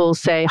have people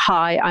say,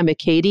 hi, I'm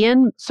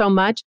Acadian so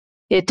much.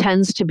 It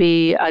tends to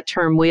be a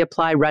term we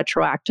apply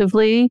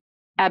retroactively.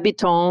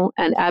 Habitant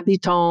and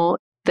habitant,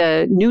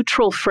 the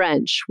neutral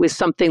French was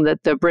something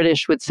that the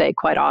British would say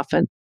quite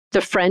often.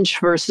 the French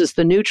versus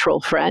the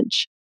neutral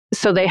French.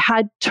 So they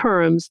had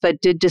terms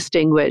that did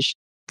distinguish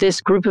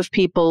this group of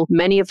people,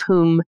 many of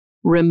whom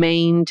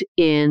remained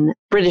in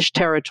British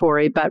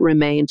territory, but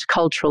remained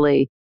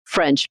culturally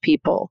French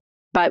people.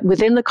 But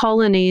within the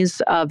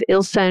colonies of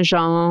Ile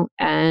Saint-Jean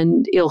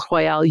and Ile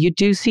Royale, you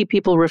do see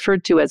people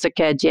referred to as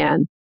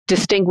Acadian,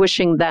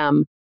 distinguishing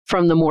them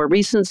from the more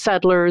recent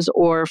settlers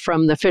or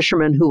from the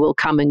fishermen who will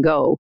come and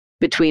go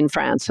between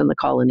France and the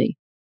colony.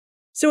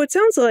 So it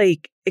sounds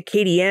like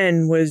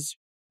Acadian was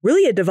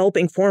really a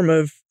developing form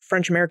of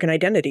French-American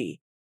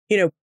identity.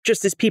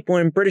 Just as people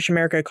in British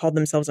America called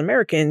themselves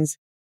Americans,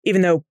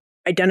 even though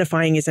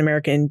identifying as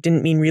American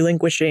didn't mean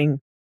relinquishing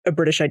a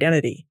British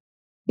identity.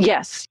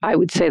 Yes, I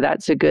would say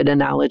that's a good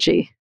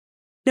analogy.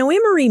 Now,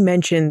 Anne-Marie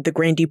mentioned the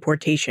Grand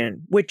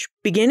Deportation, which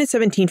began in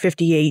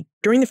 1758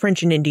 during the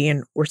French and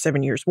Indian or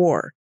 7 Years'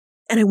 War.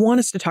 And I want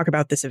us to talk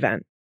about this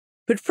event.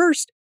 But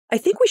first, I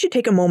think we should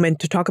take a moment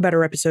to talk about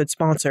our episode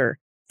sponsor.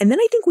 And then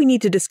I think we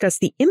need to discuss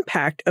the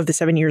impact of the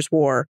 7 Years'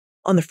 War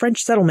on the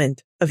French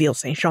settlement of Ile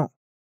Saint-Jean.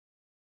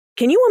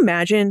 Can you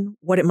imagine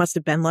what it must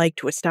have been like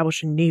to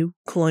establish a new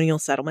colonial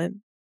settlement?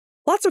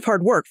 Lots of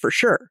hard work, for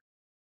sure.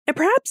 And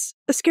perhaps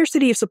a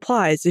scarcity of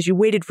supplies as you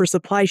waited for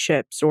supply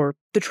ships or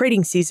the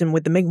trading season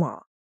with the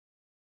Mi'kmaq.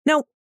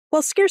 Now,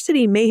 while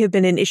scarcity may have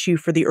been an issue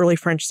for the early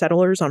French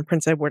settlers on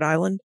Prince Edward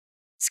Island,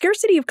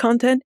 scarcity of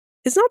content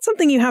is not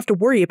something you have to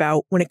worry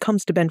about when it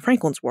comes to Ben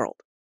Franklin's world.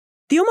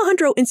 The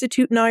Omohundro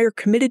Institute and I are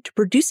committed to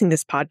producing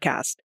this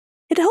podcast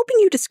and to helping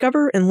you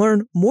discover and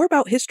learn more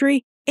about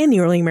history and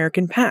the early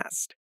American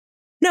past.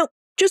 Now,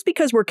 just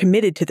because we're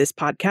committed to this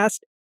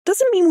podcast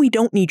doesn't mean we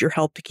don't need your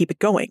help to keep it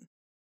going.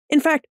 In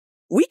fact,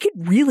 we could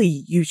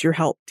really use your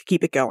help to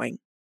keep it going.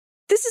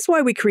 This is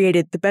why we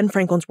created the Ben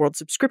Franklin's World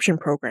subscription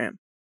program.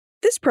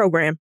 This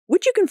program,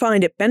 which you can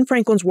find at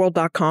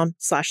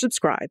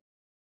benfranklinsworld.com/subscribe,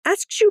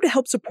 asks you to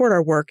help support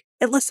our work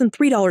at less than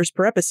 $3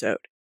 per episode.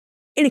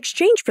 In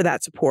exchange for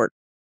that support,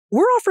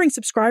 we're offering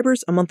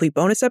subscribers a monthly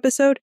bonus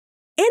episode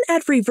and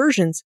ad-free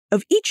versions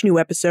of each new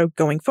episode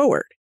going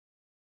forward.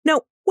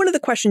 Now, one of the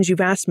questions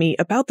you've asked me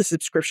about the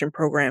subscription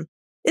program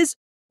is,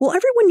 will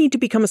everyone need to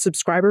become a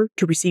subscriber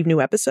to receive new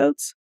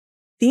episodes?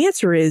 The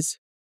answer is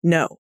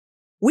no.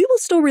 We will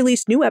still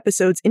release new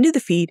episodes into the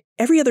feed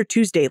every other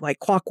Tuesday like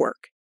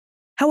clockwork.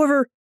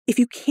 However, if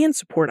you can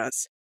support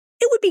us,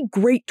 it would be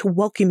great to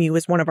welcome you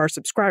as one of our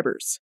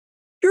subscribers.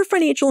 Your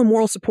financial and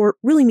moral support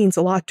really means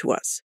a lot to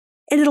us,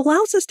 and it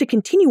allows us to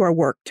continue our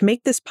work to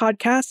make this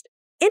podcast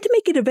and to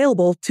make it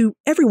available to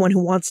everyone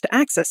who wants to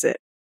access it.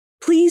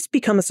 Please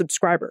become a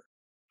subscriber.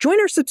 Join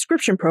our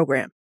subscription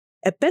program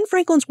at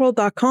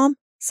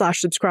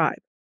benfranklinsworld.com/subscribe.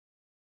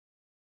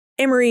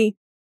 Anne-Marie,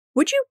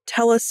 would you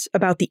tell us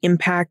about the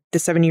impact the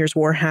 7 Years'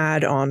 War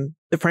had on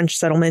the French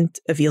settlement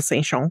of Ile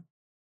Saint-Jean?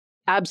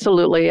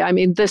 Absolutely. I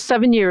mean, the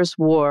 7 Years'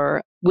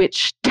 War,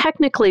 which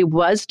technically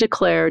was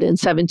declared in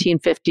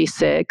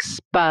 1756,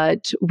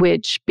 but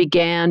which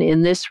began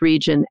in this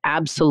region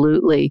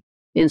absolutely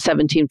in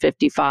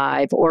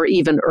 1755 or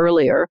even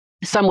earlier,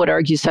 some would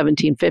argue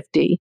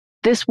 1750.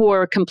 This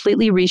war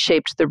completely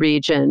reshaped the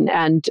region.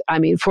 And I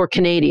mean, for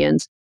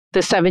Canadians,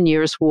 the 7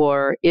 Years'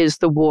 War is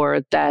the war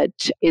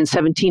that in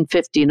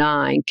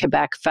 1759,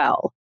 Quebec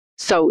fell.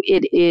 So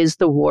it is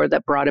the war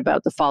that brought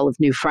about the fall of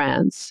New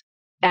France.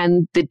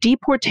 And the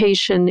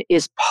deportation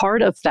is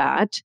part of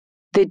that.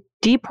 The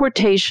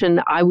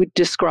deportation I would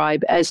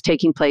describe as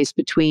taking place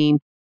between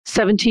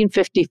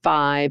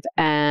 1755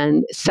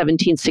 and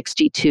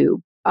 1762.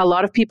 A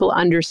lot of people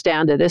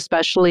understand it,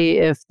 especially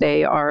if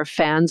they are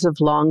fans of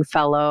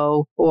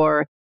Longfellow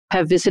or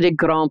have visited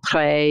Grand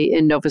Pre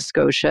in Nova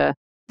Scotia.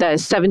 The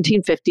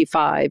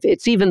 1755,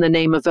 it's even the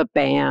name of a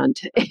band.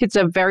 It's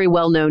a very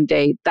well-known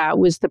date. That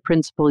was the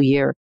principal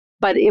year.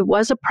 But it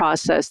was a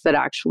process that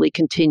actually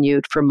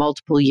continued for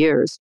multiple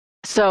years.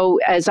 So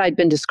as I'd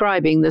been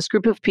describing, this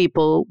group of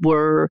people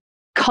were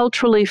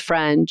culturally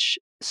French,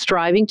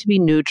 striving to be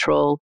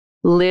neutral,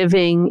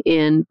 living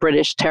in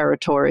British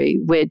territory,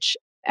 which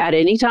at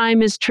any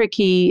time is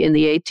tricky in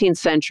the 18th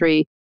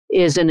century,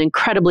 is an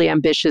incredibly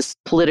ambitious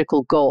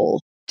political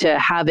goal to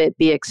have it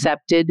be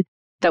accepted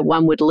that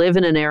one would live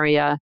in an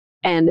area.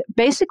 And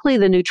basically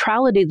the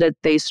neutrality that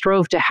they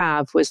strove to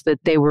have was that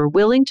they were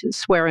willing to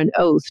swear an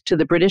oath to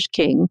the British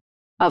king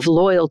of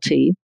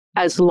loyalty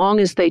as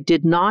long as they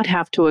did not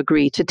have to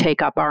agree to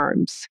take up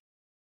arms.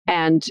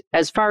 And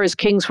as far as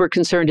kings were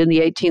concerned in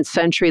the 18th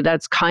century,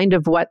 that's kind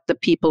of what the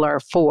people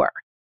are for,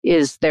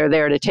 is they're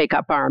there to take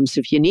up arms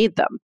if you need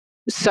them.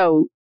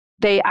 So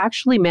they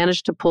actually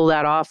managed to pull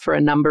that off for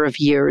a number of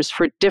years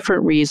for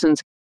different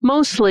reasons,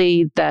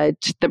 mostly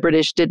that the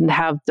British didn't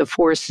have the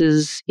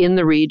forces in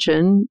the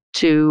region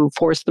to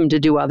force them to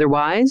do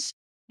otherwise,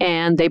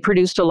 and they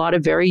produced a lot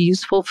of very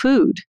useful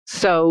food.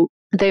 So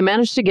they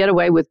managed to get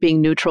away with being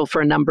neutral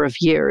for a number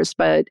of years.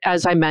 But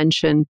as I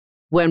mentioned,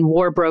 when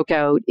war broke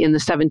out in the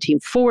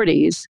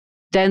 1740s,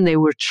 then they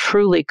were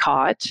truly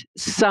caught.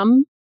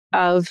 Some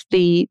of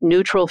the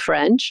neutral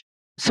French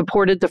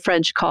supported the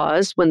French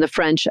cause when the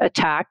French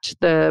attacked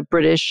the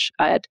British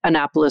at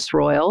Annapolis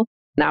Royal.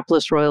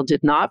 Annapolis Royal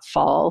did not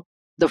fall.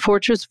 The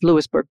fortress of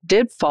Louisbourg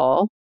did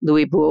fall,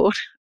 Louisbourg,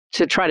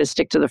 to try to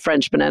stick to the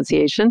French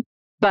pronunciation,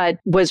 but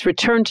was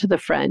returned to the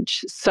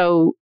French.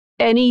 So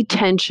any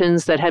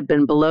tensions that had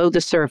been below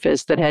the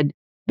surface that had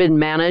been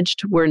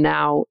managed were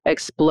now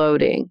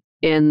exploding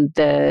in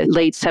the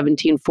late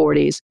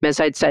 1740s. As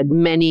I'd said,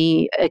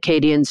 many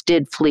Acadians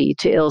did flee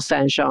to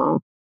Ile-Saint-Jean.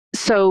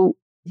 So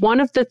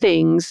one of the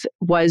things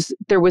was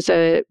there was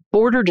a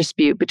border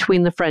dispute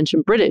between the French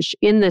and British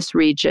in this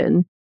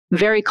region,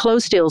 very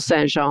close to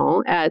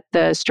Ile-Saint-Jean at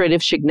the Strait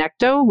of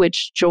Chignecto,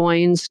 which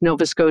joins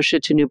Nova Scotia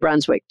to New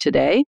Brunswick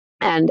today,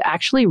 and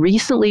actually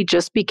recently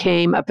just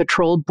became a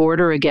patrolled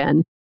border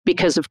again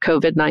because of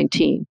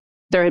COVID-19.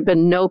 There had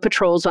been no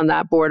patrols on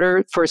that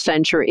border for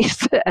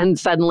centuries, and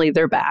suddenly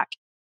they're back.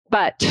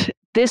 But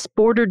this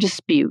border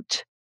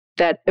dispute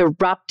that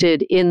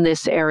erupted in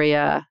this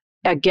area,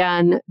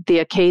 again, the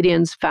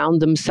Acadians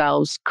found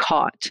themselves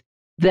caught.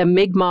 The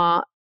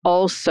Mi'kmaq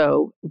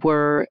also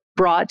were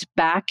brought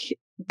back.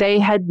 They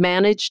had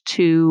managed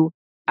to,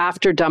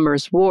 after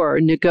Dummer's War,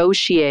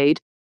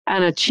 negotiate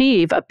and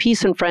achieve a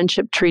peace and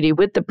friendship treaty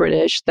with the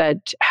British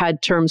that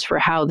had terms for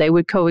how they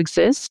would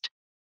coexist.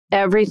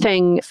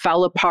 Everything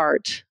fell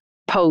apart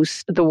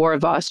post the War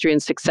of Austrian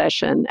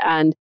Succession,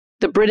 and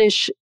the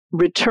British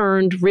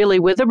returned really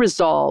with a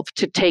resolve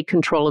to take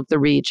control of the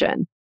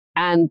region.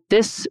 And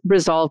this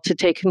resolve to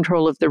take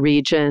control of the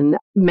region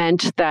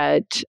meant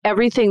that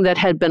everything that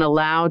had been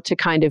allowed to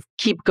kind of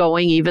keep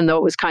going, even though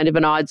it was kind of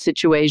an odd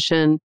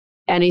situation,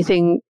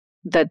 anything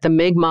that the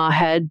Mi'kmaq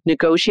had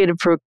negotiated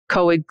for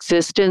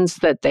coexistence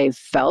that they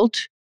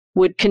felt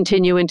would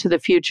continue into the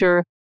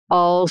future,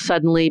 all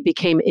suddenly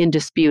became in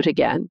dispute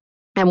again.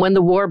 And when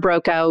the war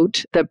broke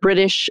out, the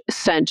British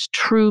sent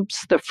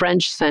troops, the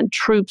French sent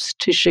troops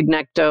to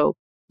Chignecto.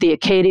 The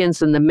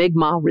Acadians and the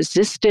Mi'kmaq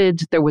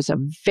resisted. There was a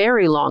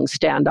very long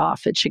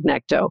standoff at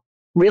Chignecto.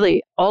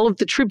 Really, all of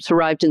the troops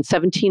arrived in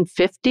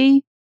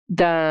 1750.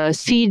 The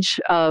siege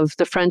of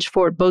the French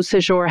fort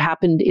Beauséjour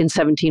happened in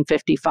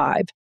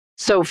 1755.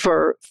 So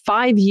for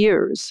 5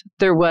 years,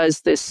 there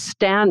was this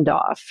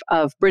standoff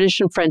of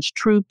British and French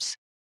troops,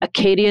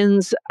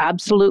 Acadians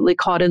absolutely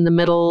caught in the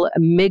middle,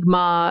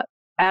 Mi'kmaq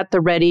at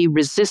the ready,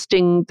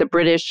 resisting the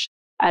British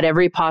at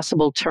every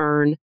possible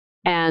turn.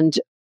 And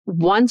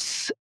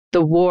once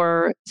the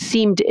war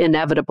seemed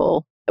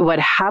inevitable, what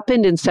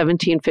happened in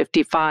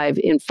 1755,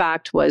 in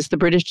fact, was the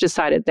British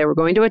decided they were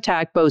going to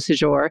attack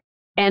Beauséjour,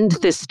 end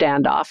this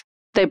standoff.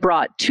 They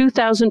brought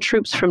 2,000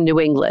 troops from New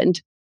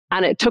England,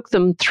 and it took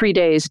them 3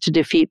 days to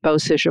defeat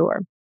Beauséjour.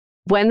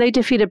 When they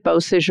defeated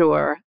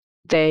Beauséjour,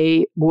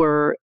 they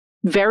were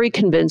very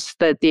convinced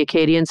that the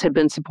Acadians had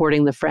been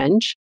supporting the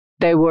French.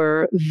 They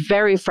were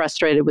very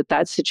frustrated with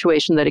that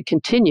situation that it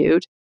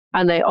continued.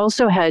 And they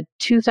also had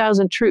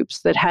 2,000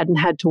 troops that hadn't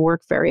had to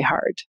work very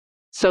hard.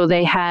 So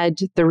they had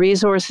the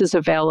resources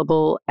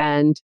available.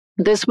 And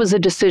this was a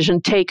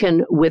decision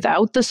taken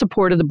without the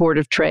support of the Board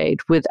of Trade,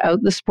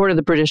 without the support of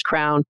the British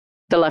Crown.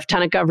 The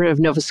Lieutenant Governor of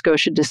Nova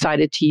Scotia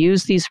decided to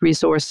use these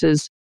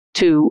resources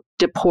to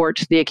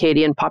deport the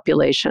Acadian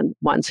population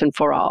once and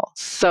for all.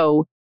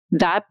 So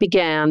that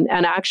began,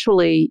 and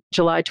actually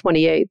July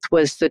 28th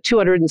was the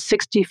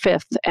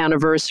 265th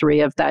anniversary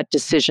of that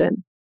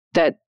decision,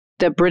 that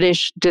the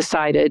British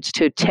decided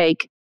to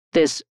take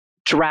this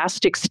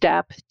drastic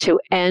step to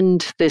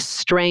end this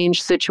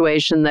strange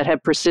situation that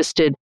had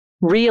persisted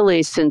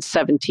really since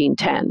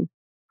 1710.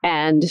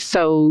 And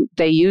so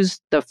they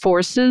used the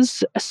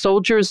forces,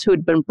 soldiers who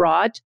had been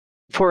brought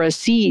for a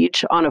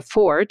siege on a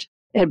fort,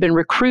 had been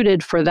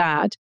recruited for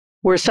that,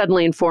 were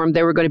suddenly informed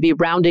they were going to be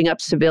rounding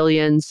up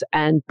civilians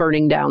and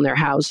burning down their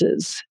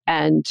houses.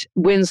 And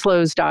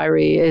Winslow's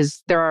diary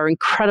there are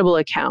incredible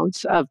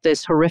accounts of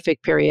this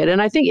horrific period.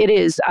 And I think it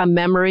is a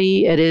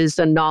memory, it is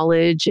a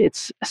knowledge,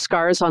 it's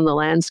scars on the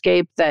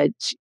landscape that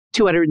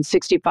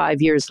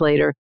 265 years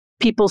later,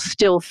 people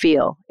still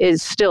feel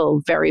is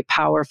still very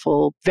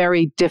powerful,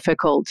 very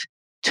difficult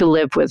to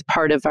live with,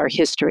 part of our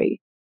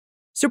history.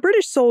 So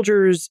British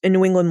soldiers and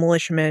New England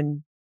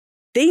militiamen,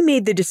 they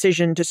made the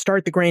decision to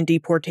start the Grand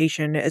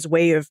Deportation as a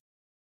way of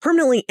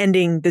permanently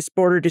ending this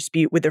border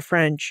dispute with the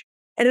French.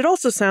 And it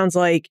also sounds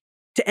like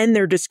to end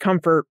their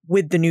discomfort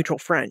with the neutral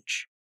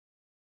French.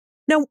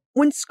 Now,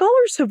 when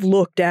scholars have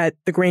looked at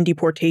the Grand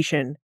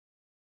Deportation,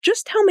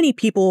 just how many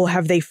people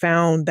have they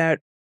found that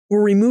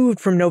were removed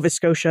from Nova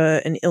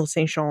Scotia and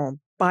Ile-Saint-Jean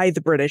by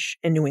the British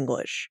and New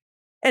English?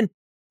 And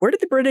where did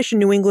the British and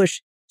New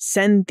English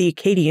send the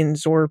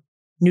Acadians or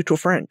neutral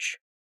French?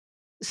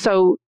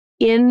 So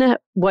in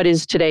what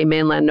is today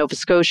mainland Nova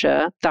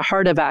Scotia, the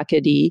heart of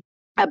Acadie,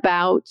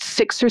 about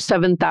 6,000 or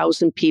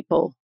 7,000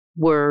 people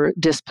were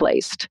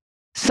displaced.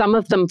 Some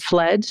of them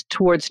fled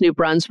towards New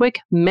Brunswick.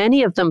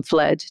 Many of them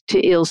fled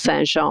to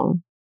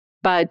Ile-Saint-Jean.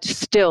 But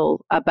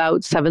still,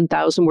 about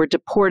 7,000 were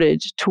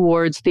deported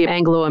towards the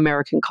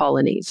Anglo-American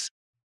colonies.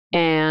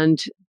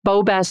 And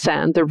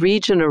Beaubassin, the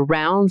region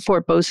around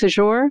Fort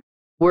Beauséjour,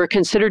 were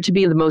considered to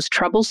be the most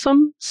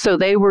troublesome, so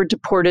they were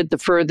deported the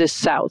furthest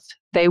south.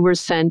 They were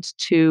sent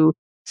to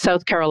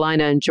South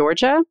Carolina and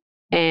Georgia,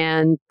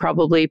 And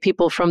probably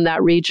people from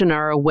that region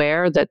are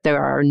aware that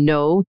there are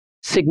no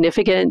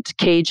significant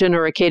Cajun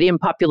or Acadian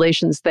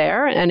populations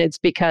there. And it's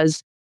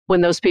because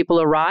when those people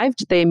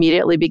arrived, they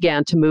immediately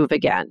began to move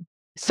again.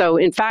 So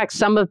in fact,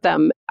 some of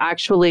them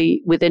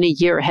actually within a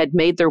year had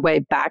made their way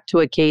back to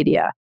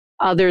Acadia.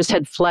 Others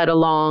had fled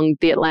along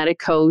the Atlantic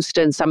coast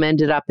and some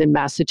ended up in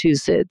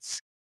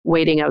Massachusetts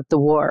waiting out the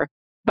war.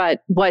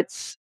 But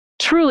what's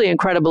truly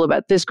incredible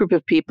about this group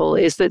of people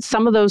is that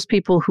some of those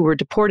people who were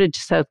deported to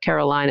South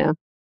Carolina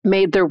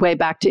made their way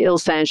back to Ile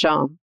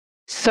Saint-Jean.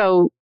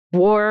 So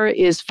war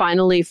is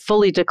finally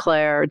fully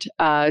declared.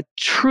 A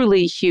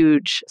truly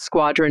huge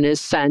squadron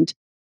is sent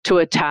to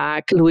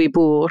attack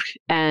Louisbourg,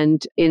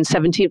 and in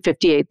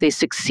 1758 they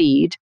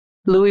succeed.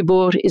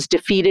 Louisbourg is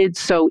defeated,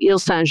 so Ile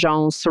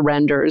Saint-Jean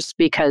surrenders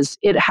because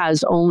it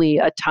has only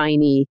a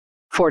tiny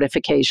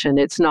fortification.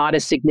 It's not a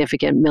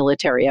significant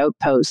military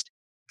outpost.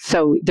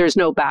 So there's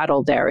no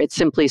battle there. It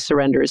simply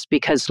surrenders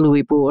because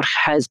Louisbourg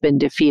has been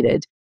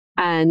defeated.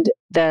 And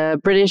the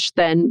British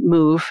then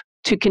move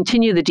to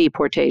continue the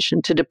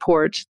deportation, to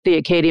deport the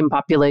Acadian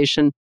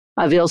population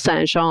of Ile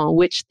Saint-Jean,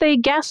 which they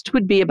guessed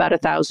would be about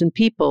 1,000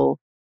 people.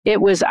 It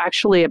was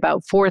actually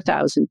about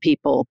 4,000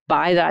 people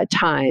by that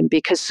time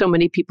because so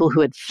many people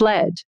who had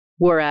fled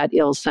were at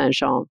Ile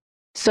Saint-Jean.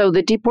 So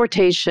the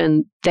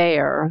deportation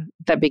there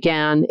that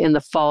began in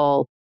the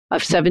fall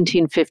of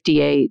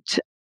 1758,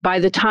 by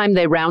the time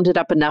they rounded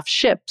up enough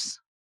ships,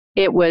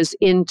 it was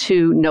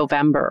into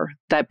November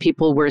that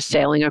people were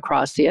sailing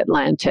across the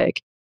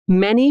Atlantic.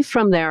 Many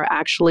from there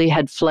actually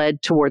had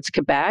fled towards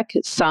Quebec.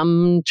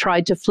 Some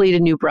tried to flee to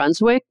New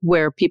Brunswick,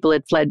 where people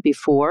had fled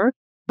before,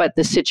 but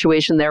the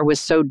situation there was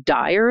so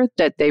dire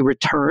that they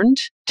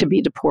returned to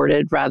be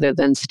deported rather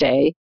than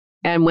stay.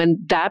 And when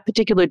that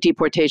particular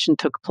deportation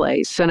took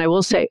place, and I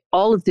will say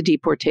all of the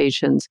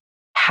deportations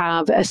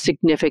have a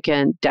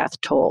significant death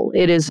toll.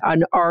 It is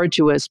an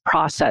arduous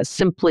process,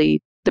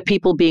 simply the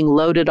people being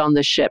loaded on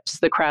the ships,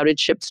 the crowded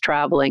ships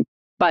traveling.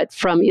 But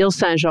from Ile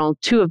Saint-Jean,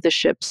 2 of the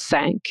ships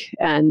sank,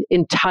 and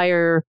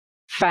entire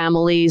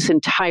families,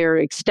 entire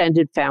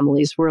extended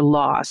families were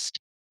lost.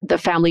 The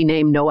family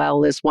name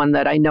Noel is one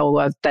that I know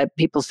of that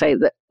people say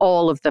that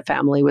all of the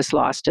family was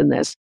lost in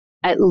this.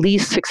 At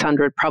least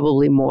 600,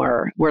 probably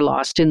more, were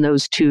lost in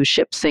those 2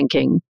 ships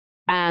sinking.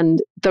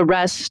 And the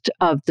rest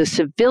of the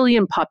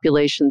civilian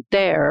population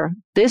there,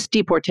 this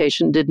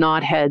deportation did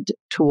not head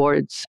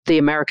towards the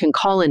American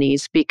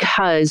colonies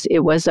because it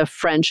was a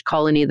French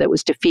colony that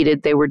was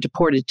defeated. They were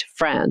deported to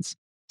France.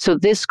 So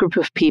this group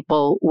of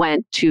people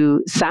went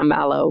to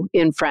Saint-Malo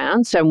in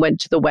France and went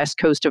to the west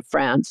coast of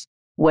France,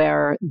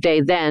 where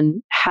they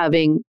then,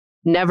 having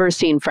never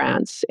seen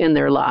France in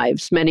their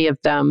lives, many of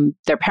them,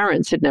 their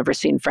parents had never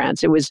seen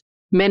France. It was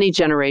many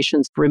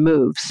generations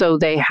removed. So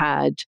they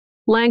had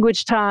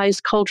language ties,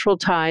 cultural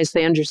ties,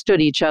 they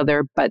understood each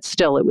other, but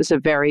still it was a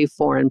very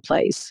foreign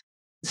place.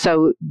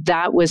 So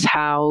that was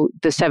how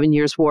the 7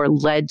 Years' War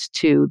led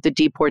to the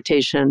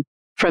deportation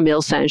from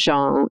Ile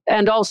Saint-Jean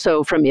and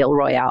also from Ile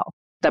Royale.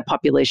 The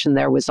population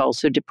there was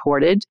also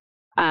deported.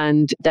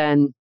 And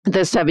then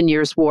the 7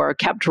 Years' War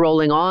kept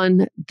rolling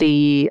on.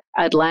 The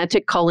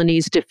Atlantic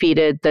colonies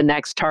defeated. The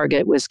next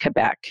target was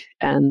Quebec.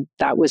 And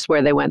that was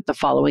where they went the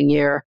following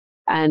year.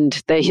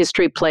 And the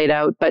history played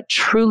out. But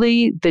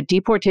truly, the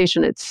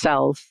deportation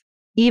itself,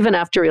 even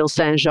after Ile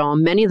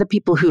Saint-Jean, many of the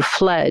people who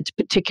fled,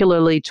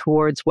 particularly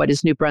towards what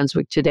is New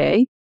Brunswick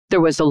today,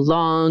 there was a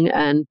long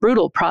and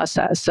brutal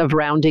process of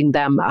rounding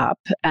them up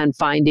and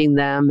finding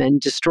them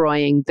and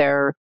destroying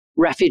their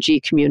refugee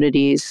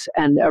communities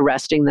and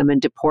arresting them and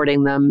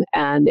deporting them.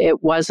 And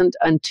it wasn't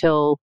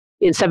until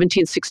in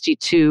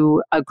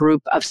 1762, a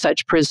group of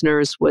such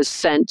prisoners was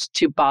sent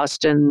to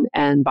Boston,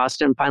 and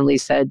Boston finally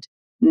said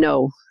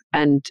no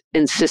and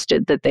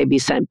insisted that they be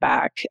sent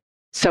back.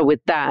 So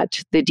with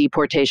that, the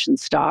deportation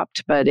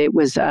stopped, but it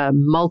was a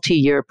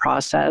multi-year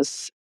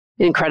process,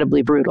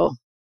 incredibly brutal.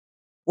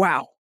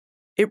 Wow.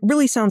 It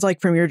really sounds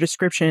like from your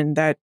description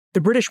that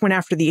the British went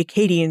after the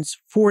Acadians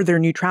for their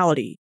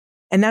neutrality,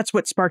 and that's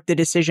what sparked the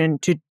decision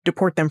to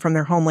deport them from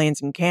their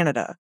homelands in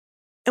Canada.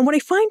 And what I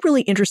find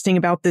really interesting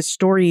about this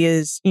story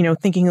is,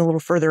 thinking a little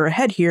further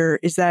ahead here,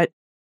 is that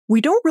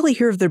we don't really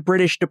hear of the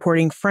British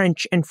deporting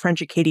French and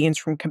French Acadians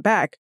from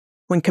Quebec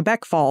when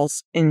Quebec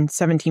falls in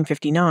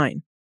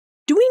 1759.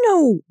 Do we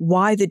know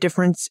why the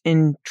difference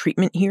in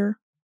treatment here?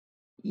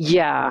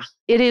 Yeah,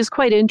 it is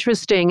quite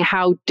interesting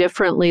how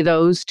differently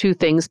those 2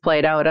 things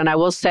played out. And I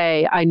will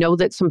say, I know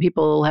that some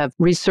people have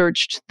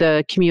researched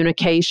the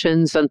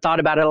communications and thought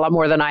about it a lot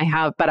more than I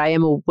have, but I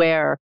am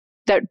aware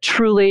that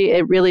truly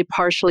it really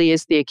partially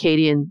is the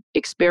Acadian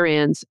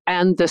experience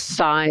and the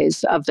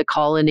size of the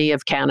colony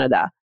of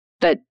Canada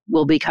that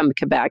will become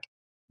Quebec,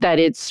 that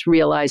it's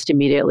realized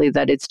immediately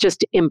that it's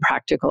just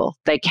impractical.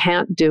 They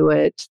can't do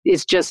it.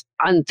 It's just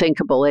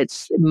unthinkable.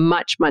 It's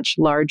much, much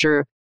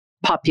larger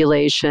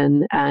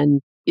population,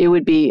 and it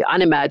would be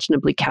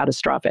unimaginably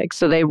catastrophic.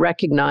 So they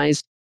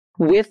recognized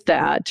with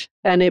that,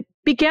 and it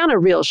began a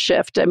real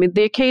shift. I mean,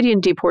 the Acadian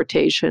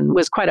deportation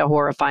was quite a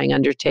horrifying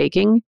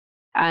undertaking.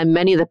 And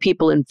many of the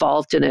people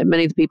involved in it,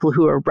 many of the people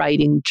who are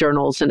writing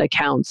journals and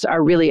accounts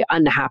are really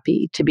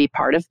unhappy to be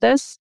part of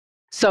this.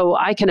 So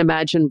I can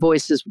imagine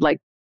voices like,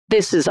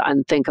 this is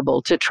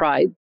unthinkable to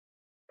try.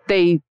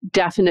 They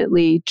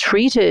definitely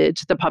treated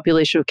the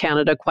population of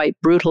Canada quite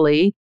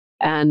brutally,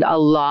 and a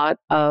lot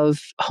of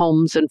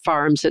homes and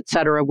farms, et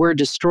cetera, were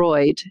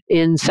destroyed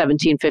in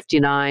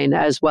 1759,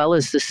 as well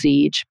as the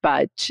siege,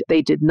 but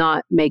they did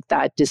not make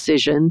that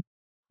decision.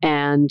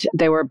 And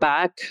they were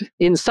back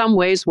in some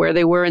ways where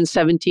they were in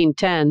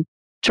 1710,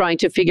 trying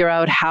to figure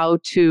out how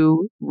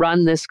to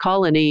run this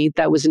colony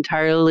that was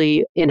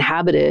entirely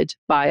inhabited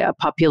by a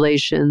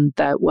population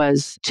that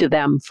was to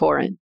them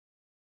foreign.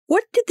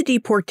 What did the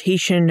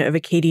deportation of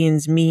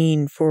Acadians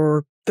mean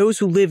for those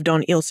who lived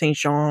on Ile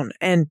Saint-Jean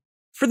and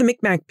for the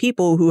Mi'kmaq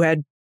people who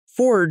had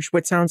forged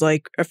what sounds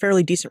like a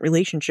fairly decent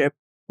relationship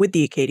with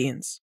the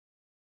Acadians?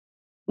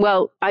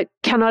 Well, I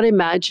cannot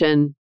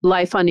imagine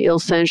life on Ile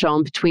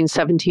Saint-Jean between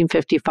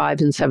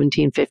 1755 and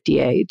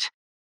 1758,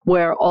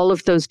 where all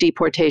of those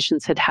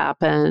deportations had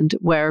happened,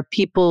 where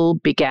people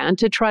began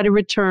to try to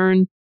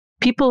return.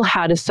 People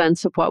had a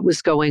sense of what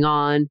was going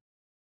on,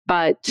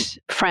 but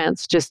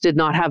France just did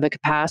not have a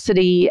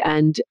capacity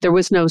and there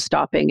was no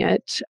stopping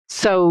it.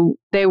 So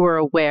they were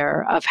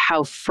aware of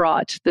how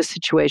fraught the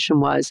situation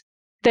was.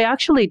 They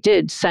actually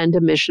did send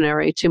a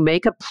missionary to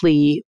make a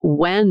plea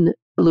when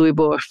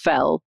Louisbourg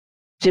fell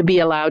to be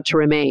allowed to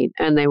remain.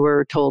 And they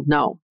were told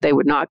no, they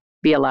would not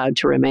be allowed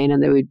to remain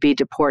and they would be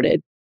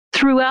deported.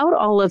 Throughout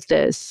all of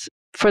this,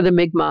 for the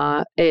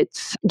Mi'kmaq,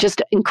 it's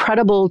just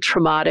incredible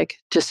traumatic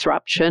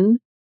disruption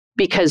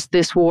because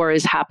this war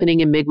is happening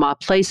in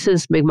Mi'kmaq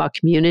places, Mi'kmaq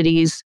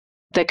communities.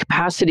 The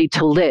capacity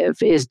to live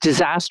is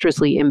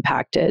disastrously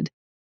impacted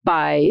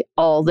by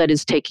all that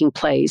is taking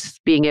place,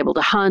 being able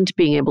to hunt,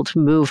 being able to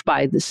move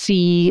by the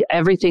sea,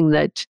 everything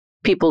that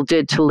people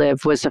did to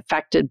live was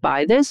affected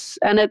by this.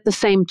 And at the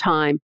same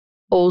time,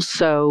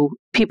 also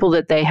people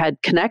that they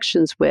had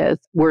connections with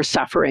were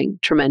suffering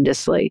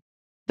tremendously.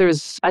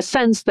 There's a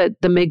sense that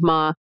the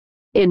Mi'kmaq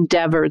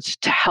endeavored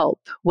to help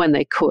when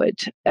they could.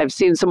 I've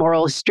seen some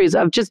oral histories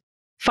of just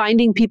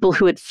finding people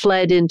who had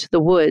fled into the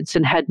woods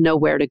and had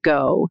nowhere to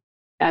go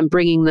and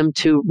bringing them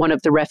to one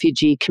of the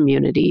refugee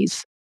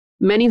communities.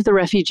 Many of the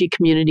refugee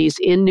communities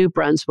in New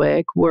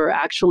Brunswick were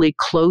actually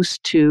close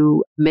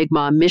to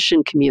Mi'kmaq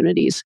mission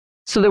communities.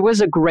 So there was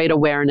a great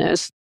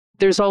awareness.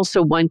 There's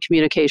also one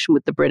communication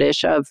with the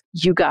British of,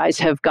 you guys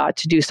have got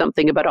to do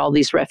something about all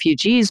these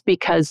refugees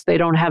because they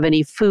don't have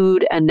any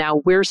food and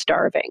now we're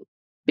starving.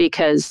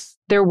 Because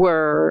there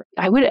were,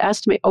 I would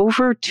estimate,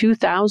 over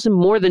 2,000,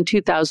 more than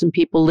 2,000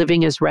 people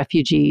living as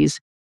refugees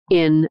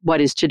in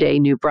what is today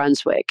New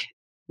Brunswick.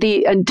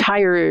 The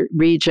entire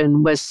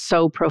region was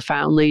so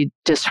profoundly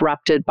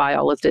disrupted by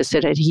all of this.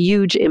 It had a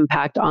huge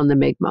impact on the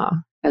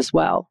Mi'kmaq as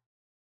well.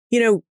 You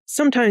know,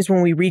 sometimes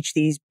when we reach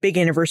these big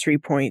anniversary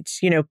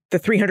points, you know, the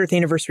 300th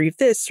anniversary of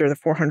this or the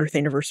 400th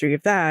anniversary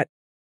of that,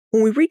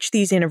 when we reach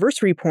these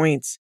anniversary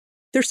points,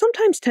 there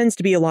sometimes tends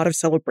to be a lot of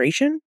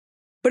celebration.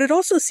 But it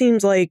also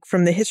seems like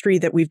from the history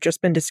that we've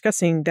just been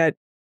discussing that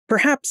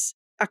perhaps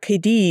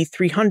Acadie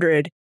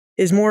 300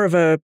 is more of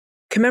a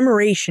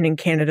commemoration in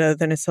Canada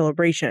than a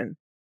celebration.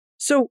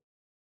 So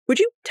would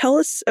you tell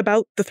us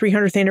about the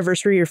 300th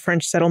anniversary of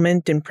French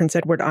settlement in Prince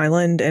Edward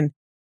Island and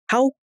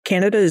how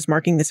Canada is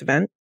marking this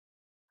event?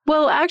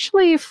 Well,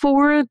 actually,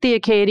 for the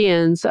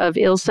Acadians of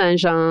Ile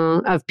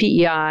Saint-Jean, of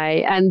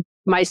PEI, and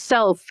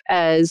myself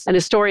as an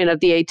historian of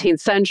the 18th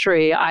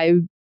century, I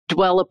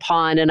dwell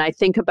upon and I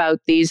think about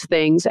these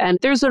things. And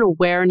there's an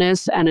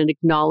awareness and an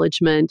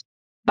acknowledgement.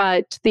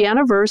 But the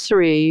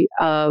anniversary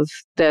of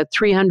the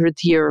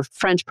 300th year of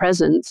French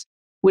presence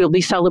will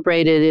be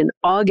celebrated in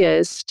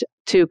August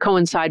to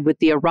coincide with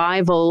the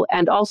arrival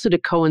and also to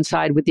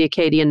coincide with the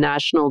Acadian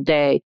National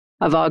Day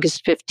of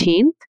August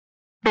 15th.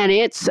 And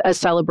it's a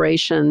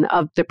celebration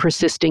of the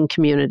persisting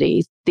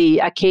community, the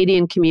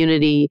Acadian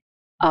community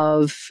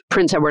of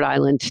Prince Edward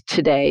Island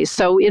today.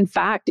 So in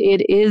fact,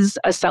 it is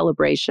a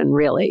celebration,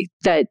 really,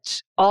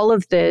 that all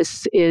of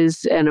this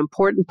is an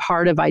important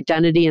part of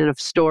identity and of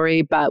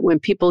story. But when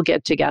people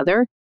get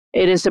together,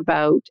 it is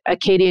about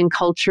Acadian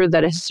culture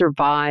that has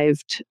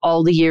survived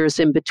all the years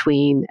in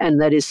between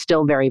and that is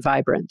still very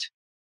vibrant.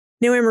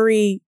 Now,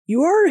 Anne-Marie,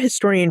 you are a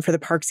historian for the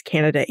Parks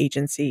Canada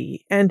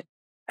Agency, and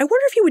I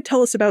wonder if you would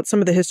tell us about some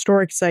of the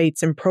historic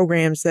sites and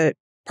programs that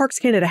Parks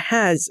Canada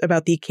has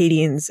about the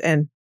Acadians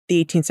and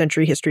the 18th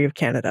century history of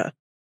Canada.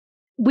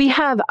 We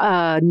have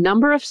a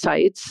number of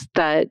sites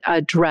that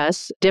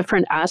address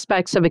different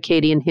aspects of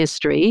Acadian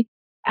history.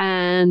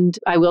 And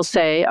I will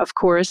say, of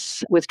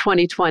course, with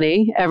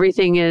 2020,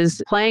 everything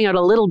is playing out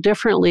a little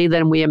differently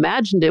than we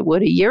imagined it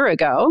would a year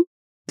ago.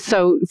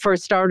 So for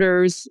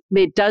starters,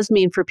 it does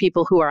mean for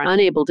people who are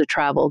unable to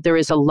travel, there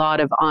is a lot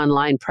of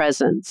online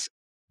presence.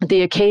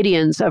 The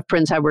Acadians of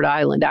Prince Edward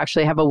Island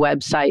actually have a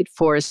website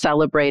for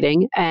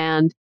celebrating,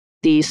 and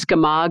the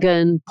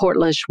Skamagan, Port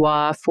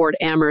Lachois, Fort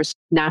Amherst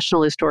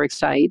National Historic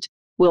Site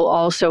will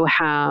also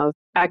have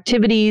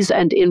activities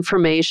and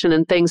information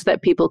and things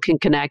that people can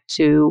connect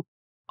to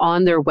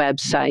on their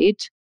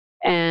website.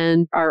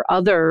 And our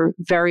other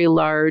very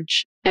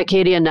large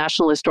Acadian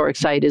National Historic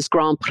Site is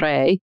Grand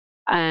Pré.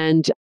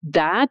 And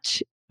that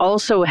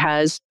also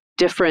has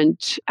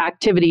different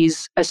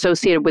activities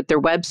associated with their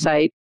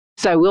website.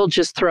 So I will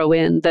just throw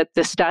in that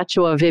the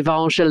statue of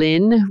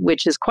Evangeline,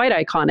 which is quite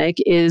iconic,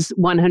 is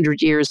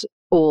 100 years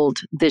old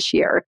this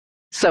year.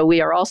 So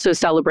we are also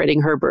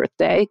celebrating her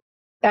birthday.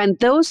 And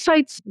those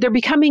sites, they're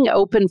becoming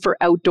open for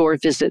outdoor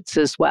visits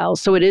as well.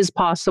 So it is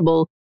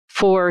possible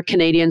for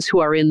Canadians who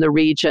are in the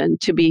region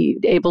to be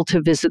able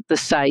to visit the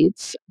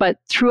sites. But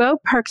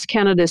throughout Parks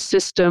Canada's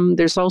system,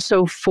 there's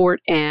also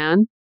Fort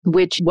Anne,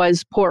 which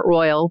was Port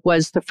Royal,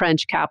 was the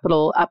French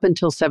capital up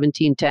until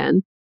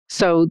 1710.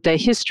 So the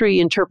history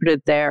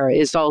interpreted there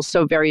is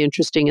also very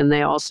interesting, and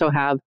they also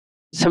have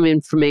some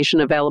information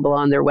available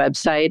on their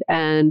website.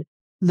 And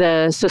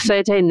the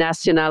Société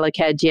Nationale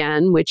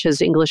Acadienne, which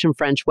is English and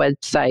French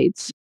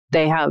websites,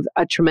 they have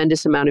a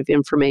tremendous amount of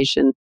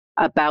information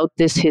about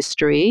this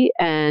history.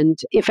 And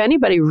if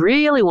anybody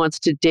really wants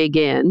to dig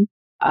in,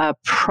 a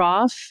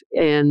prof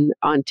in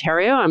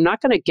Ontario, I'm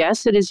not going to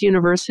guess at his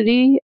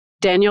university,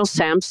 Daniel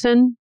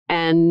Sampson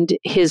and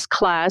his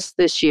class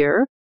this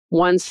year,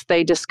 once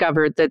they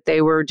discovered that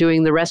they were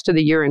doing the rest of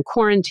the year in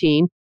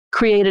quarantine,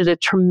 created a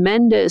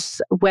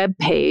tremendous web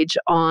page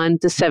on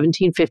the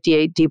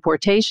 1758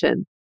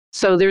 deportation.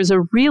 So there's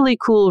a really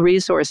cool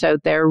resource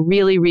out there,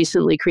 really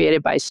recently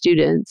created by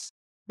students.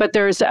 But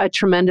there's a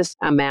tremendous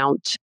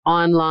amount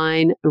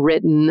online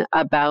written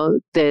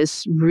about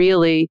this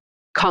really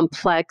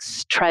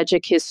complex,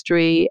 tragic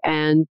history.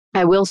 And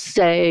I will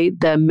say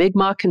the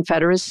Mi'kmaq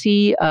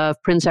Confederacy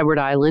of Prince Edward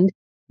Island,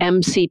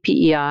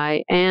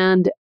 MCPEI,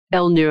 and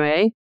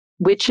El-Nue,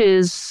 which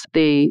is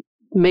the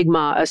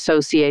Mi'kmaq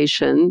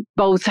Association,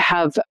 both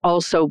have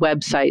also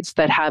websites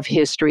that have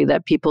history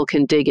that people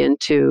can dig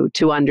into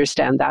to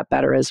understand that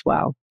better as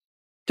well.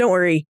 Don't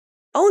worry.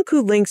 I'll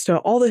include links to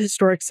all the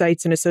historic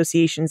sites and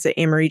associations that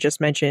Anne-Marie just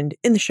mentioned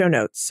in the show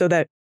notes so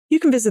that you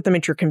can visit them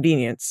at your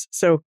convenience.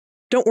 So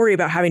don't worry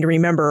about having to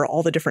remember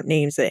all the different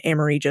names that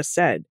Anne-Marie just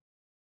said.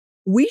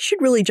 We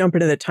should really jump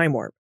into the time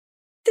warp.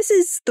 This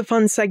is the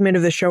fun segment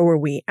of the show where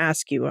we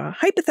ask you a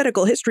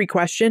hypothetical history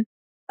question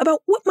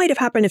about what might have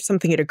happened if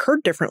something had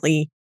occurred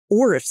differently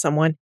or if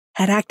someone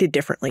had acted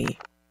differently.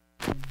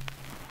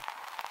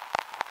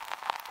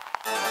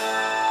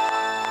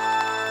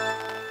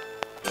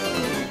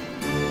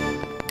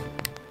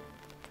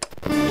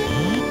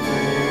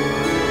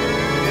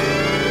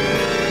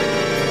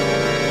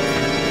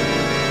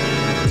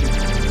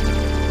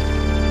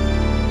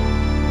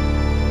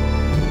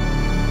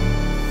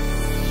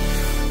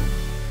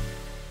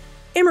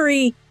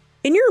 Anne-Marie,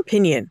 in your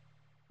opinion,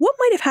 what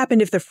might have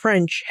happened if the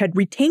French had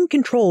retained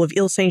control of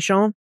Ile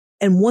Saint-Jean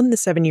and won the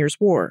 7 Years'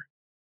 War?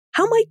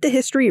 How might the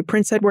history of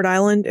Prince Edward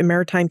Island and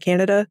Maritime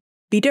Canada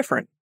be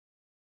different?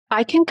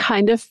 I can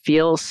kind of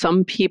feel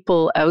some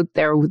people out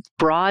there with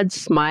broad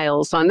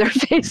smiles on their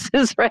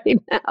faces right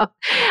now.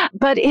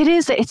 But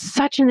it's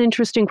such an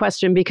interesting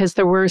question because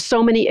there were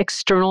so many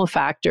external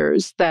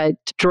factors that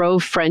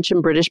drove French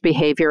and British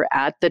behavior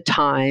at the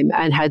time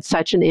and had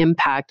such an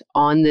impact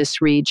on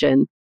this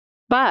region.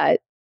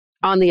 But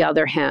on the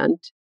other hand,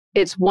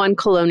 it's one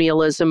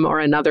colonialism or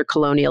another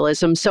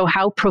colonialism. So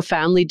how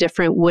profoundly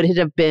different would it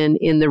have been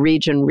in the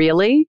region,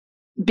 really?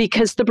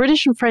 Because the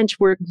British and French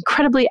were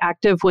incredibly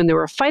active when they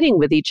were fighting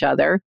with each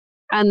other,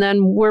 and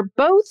then were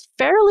both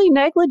fairly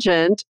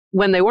negligent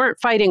when they weren't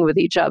fighting with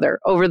each other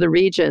over the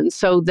region.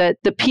 So that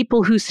the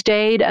people who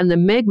stayed and the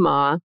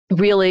Mi'kmaq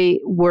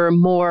really were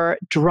more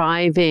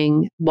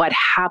driving what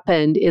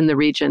happened in the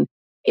region.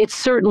 It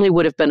certainly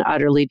would have been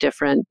utterly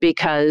different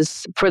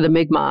because for the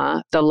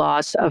Mi'kmaq, the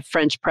loss of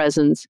French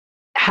presence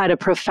had a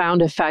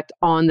profound effect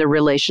on the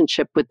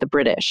relationship with the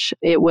British.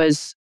 It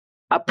was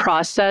a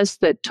process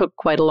that took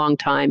quite a long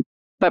time,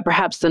 but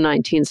perhaps the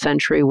 19th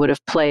century would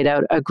have played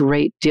out a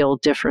great deal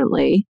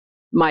differently.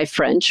 My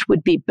French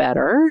would be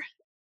better,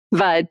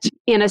 but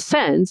in a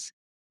sense,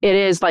 it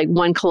is like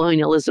one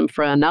colonialism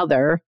for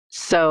another.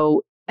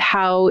 So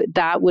how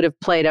that would have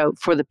played out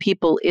for the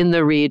people in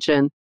the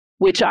region,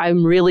 which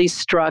I'm really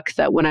struck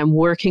that when I'm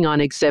working on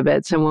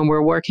exhibits and when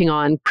we're working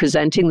on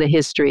presenting the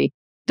history,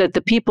 that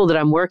the people that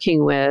I'm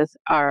working with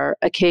are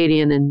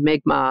Acadian and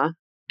Mi'kmaq,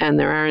 and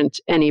there aren't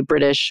any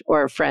British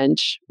or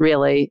French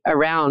really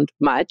around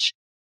much.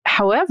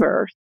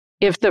 However,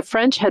 if the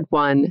French had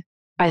won,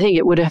 I think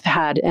it would have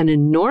had an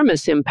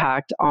enormous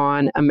impact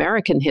on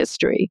American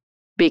history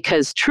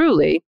because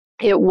truly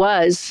it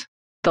was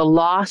the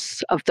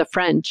loss of the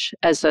French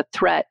as a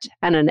threat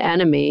and an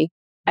enemy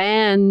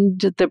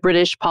and the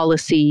British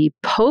policy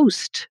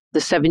post the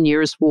 7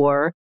 Years'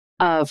 War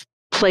of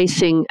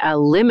placing a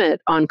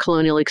limit on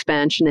colonial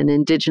expansion in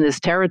Indigenous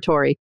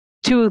territory.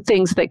 Two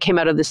things that came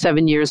out of the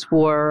 7 Years'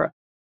 War,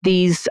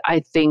 these, I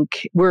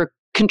think, were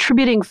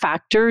contributing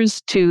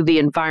factors to the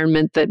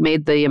environment that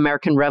made the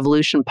American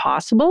Revolution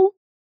possible.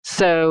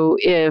 So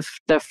if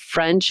the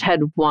French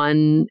had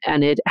won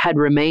and it had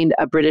remained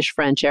a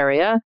British-French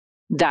area,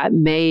 that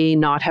may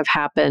not have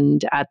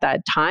happened at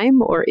that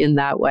time or in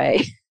that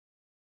way.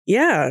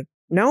 Yeah,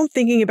 now I'm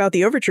thinking about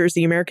the overtures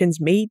the Americans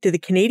made to the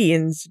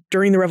Canadians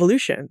during the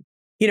Revolution.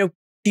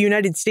 The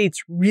United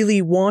States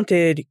really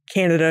wanted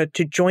Canada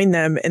to join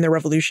them in the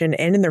Revolution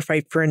and in their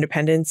fight for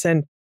independence.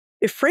 And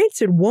if France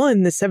had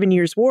won the 7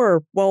 Years'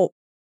 War, well,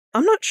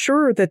 I'm not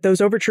sure that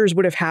those overtures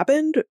would have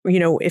happened.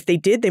 If they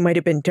did, they might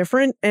have been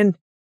different. And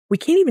we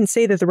can't even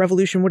say that the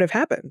revolution would have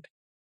happened.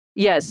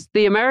 Yes,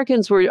 the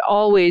Americans were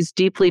always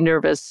deeply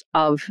nervous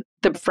of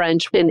the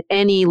French in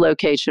any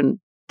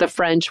location. The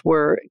French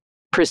were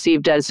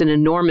perceived as an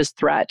enormous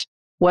threat,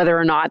 whether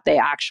or not they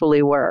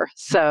actually were.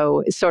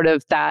 So sort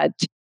of that,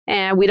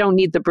 we don't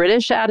need the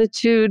British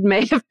attitude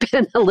may have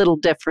been a little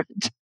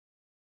different.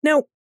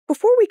 Now,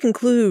 before we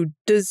conclude,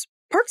 does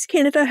Parks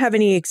Canada have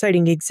any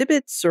exciting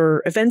exhibits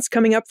or events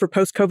coming up for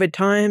post-COVID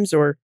times,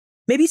 or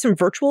maybe some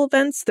virtual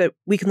events that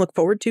we can look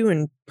forward to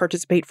and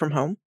participate from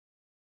home?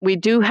 We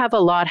do have a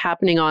lot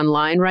happening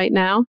online right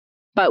now,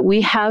 but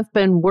we have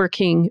been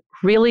working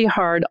really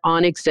hard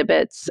on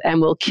exhibits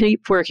and we'll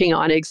keep working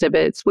on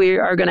exhibits. We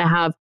are going to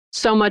have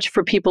so much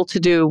for people to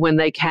do when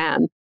they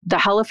can. The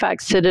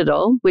Halifax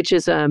Citadel, which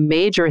is a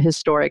major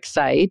historic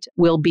site,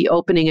 will be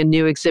opening a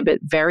new exhibit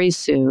very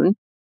soon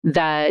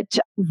that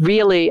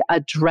really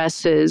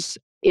addresses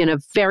in a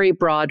very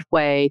broad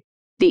way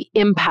the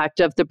impact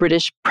of the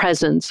British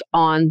presence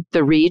on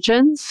the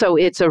region. So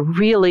it's a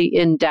really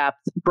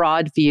in-depth,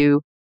 broad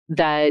view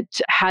that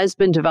has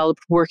been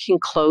developed working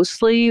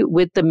closely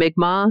with the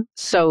Mi'kmaq.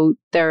 So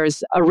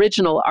there's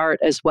original art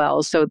as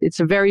well. So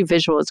it's a very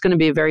visual, it's going to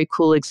be a very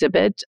cool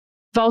exhibit.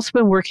 I've also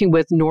been working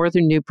with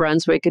Northern New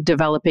Brunswick at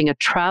developing a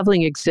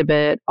traveling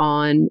exhibit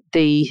on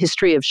the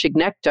history of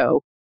Chignecto,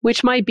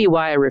 which might be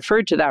why I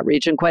referred to that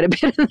region quite a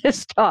bit in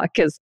this talk,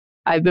 because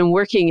I've been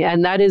working,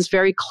 and that is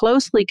very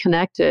closely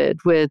connected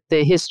with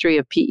the history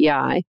of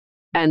PEI.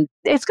 And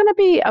it's going to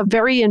be a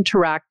very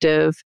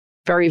interactive,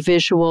 very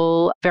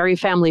visual, very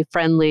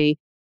family-friendly,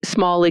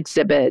 small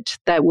exhibit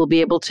that will be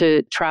able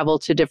to travel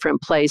to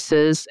different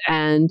places.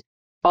 And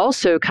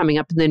also coming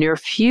up in the near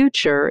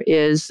future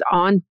is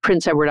on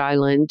Prince Edward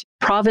Island,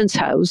 Province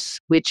House,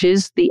 which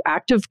is the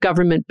active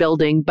government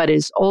building, but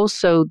is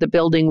also the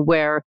building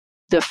where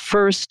the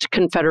first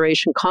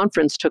Confederation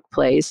conference took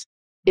place.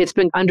 It's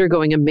been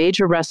undergoing a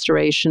major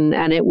restoration,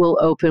 and it will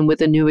open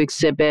with a new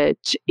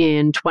exhibit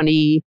in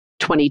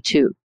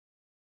 2022.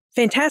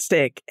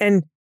 Fantastic.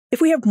 And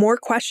if we have more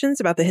questions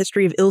about the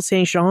history of Ile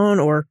Saint-Jean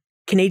or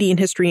Canadian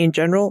history in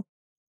general,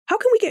 how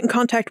can we get in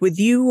contact with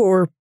you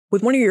or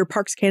with one of your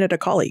Parks Canada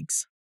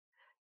colleagues?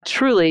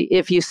 Truly,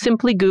 if you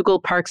simply Google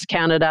Parks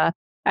Canada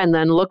and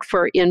then look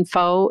for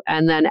info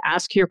and then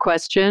ask your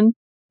question,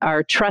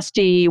 our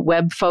trusty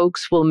web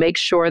folks will make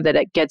sure that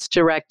it gets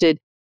directed.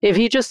 If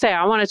you just say,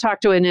 I want to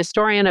talk to an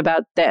historian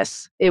about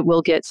this, it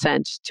will get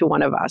sent to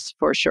one of us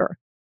for sure.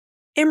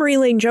 Marie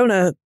Lane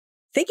Jonah,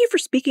 thank you for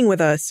speaking with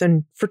us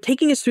and for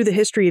taking us through the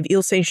history of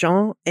Ile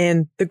Saint-Jean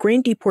and the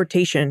grand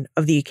deportation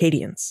of the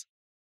Acadians.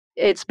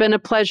 It's been a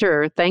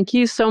pleasure. Thank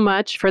you so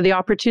much for the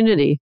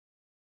opportunity.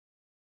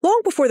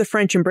 Long before the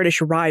French and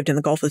British arrived in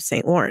the Gulf of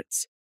St.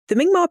 Lawrence, the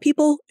Mi'kmaq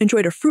people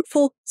enjoyed a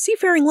fruitful,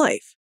 seafaring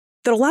life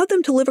that allowed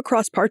them to live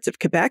across parts of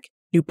Quebec,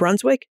 New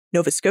Brunswick,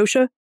 Nova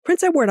Scotia,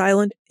 Prince Edward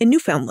Island, and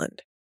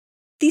Newfoundland.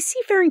 These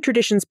seafaring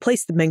traditions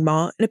placed the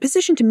Mi'kmaq in a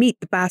position to meet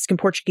the Basque and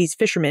Portuguese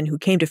fishermen who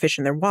came to fish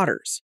in their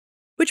waters,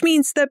 which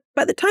means that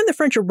by the time the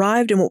French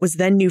arrived in what was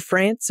then New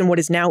France and what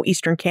is now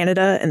Eastern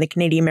Canada and the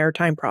Canadian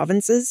Maritime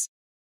provinces,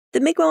 the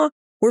Mi'kmaq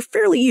were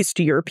fairly used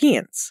to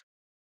Europeans.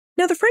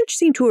 Now, the French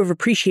seem to have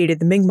appreciated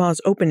the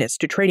Mi'kmaq's openness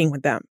to trading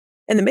with them,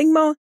 and the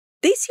Mi'kmaq,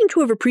 they seem to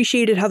have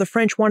appreciated how the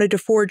French wanted to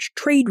forge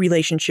trade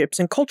relationships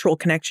and cultural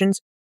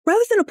connections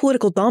rather than a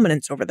political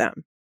dominance over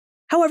them.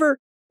 However,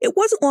 it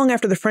wasn't long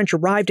after the French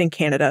arrived in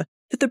Canada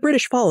that the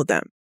British followed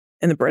them.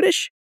 And the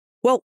British,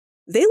 well,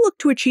 they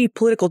looked to achieve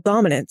political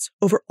dominance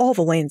over all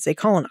the lands they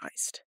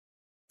colonized.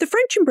 The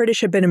French and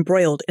British had been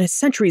embroiled in a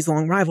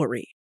centuries-long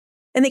rivalry,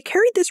 and they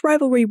carried this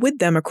rivalry with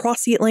them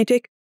across the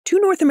Atlantic to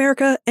North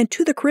America and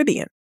to the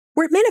Caribbean,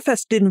 where it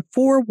manifested in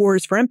 4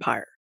 wars for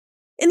empire.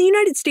 In the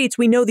United States,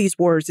 we know these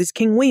wars as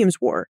King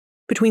William's War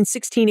between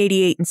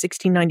 1688 and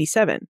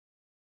 1697,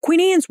 Queen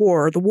Anne's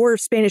War, or the War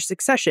of Spanish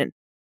Succession,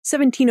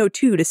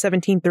 1702 to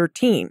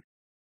 1713,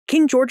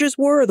 King George's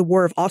War, or the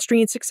War of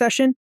Austrian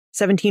Succession,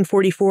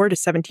 1744 to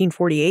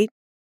 1748,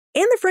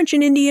 and the French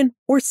and Indian,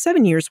 or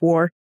 7 Years'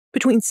 War,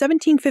 between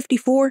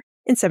 1754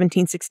 and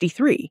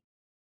 1763.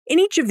 In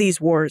each of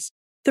these wars,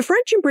 the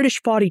French and British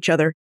fought each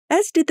other,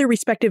 as did their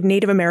respective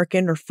Native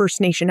American or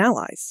First Nation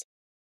allies.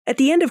 At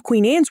the end of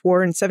Queen Anne's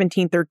War in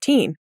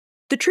 1713,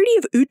 the Treaty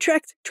of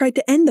Utrecht tried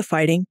to end the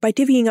fighting by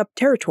divvying up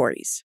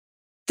territories.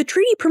 The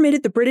treaty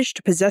permitted the British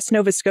to possess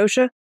Nova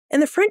Scotia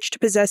and the French to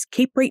possess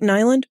Cape Breton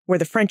Island, where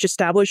the French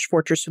established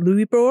Fortress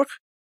Louisbourg,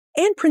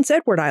 and Prince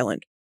Edward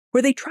Island,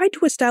 where they tried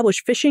to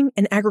establish fishing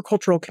and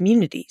agricultural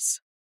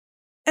communities.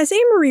 As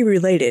Anne-Marie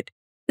related,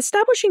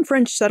 establishing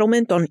French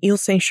settlement on Ile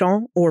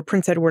Saint-Jean, or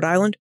Prince Edward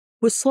Island,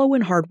 was slow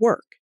and hard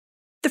work.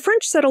 The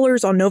French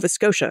settlers on Nova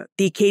Scotia,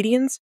 the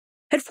Acadians,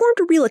 had formed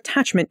a real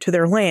attachment to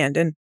their land,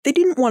 and they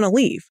didn't want to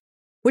leave.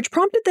 which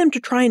prompted them to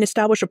try and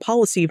establish a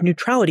policy of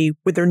neutrality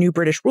with their new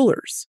British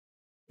rulers.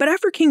 But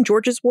after King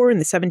George's War in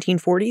the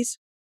 1740s,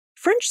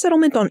 French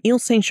settlement on Ile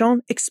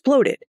Saint-Jean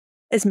exploded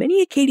as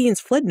many Acadians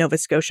fled Nova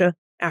Scotia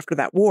after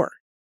that war.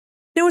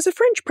 Now, as a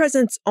French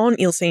presence on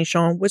Ile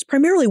Saint-Jean was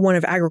primarily one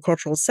of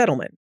agricultural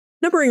settlement,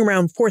 numbering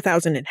around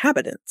 4,000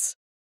 inhabitants,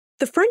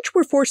 the French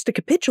were forced to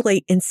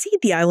capitulate and cede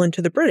the island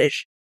to the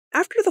British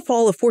after the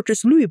fall of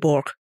Fortress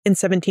Louisbourg in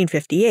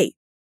 1758.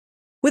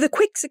 With a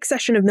quick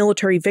succession of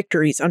military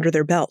victories under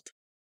their belt,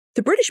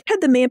 the British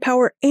had the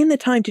manpower and the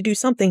time to do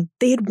something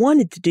they had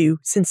wanted to do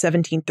since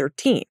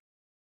 1713,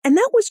 and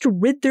that was to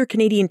rid their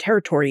Canadian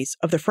territories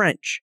of the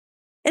French.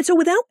 And so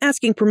without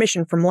asking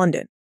permission from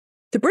London,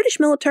 the British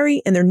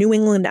military and their New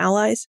England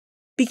allies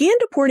began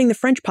deporting the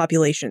French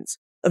populations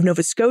of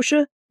Nova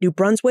Scotia, New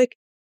Brunswick,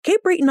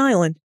 Cape Breton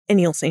Island, and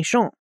Ile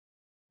Saint-Jean.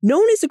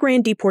 Known as the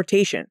Grand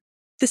Deportation,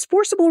 this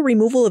forcible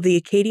removal of the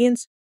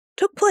Acadians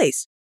took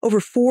place over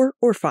 4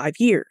 or 5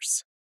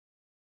 years.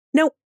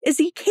 Now, as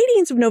the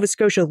Acadians of Nova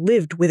Scotia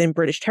lived within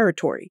British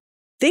territory,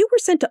 they were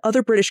sent to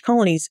other British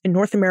colonies in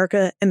North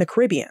America and the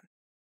Caribbean.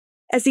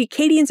 As the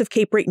Acadians of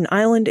Cape Breton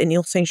Island and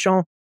Ile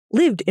Saint-Jean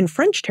lived in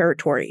French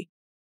territory,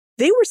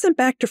 they were sent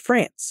back to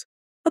France,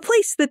 a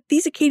place that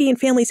these Acadian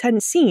families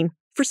hadn't seen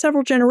for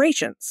several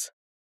generations.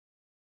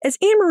 As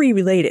Anne-Marie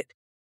related,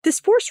 this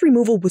forced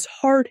removal was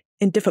hard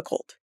and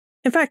difficult.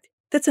 In fact,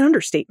 that's an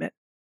understatement.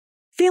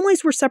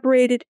 Families were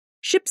separated,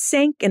 ships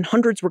sank and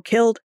hundreds were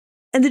killed,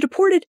 and the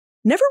deported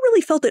never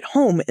really felt at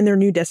home in their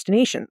new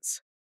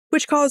destinations,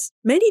 which caused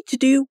many to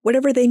do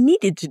whatever they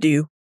needed to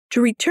do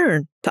to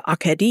return to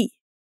Acadie.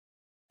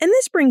 And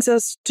this brings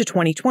us to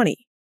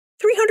 2020.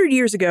 300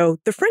 years ago,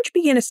 the French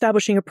began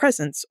establishing a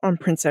presence on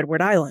Prince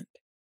Edward Island.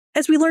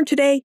 As we learn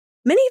today,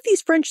 many of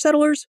these French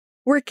settlers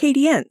were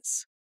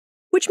Acadians,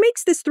 which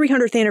makes this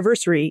 300th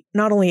anniversary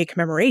not only a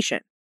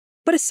commemoration,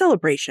 but a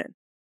celebration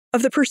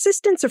of the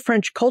persistence of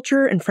French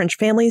culture and French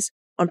families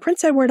on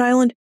Prince Edward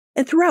Island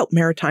and throughout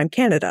maritime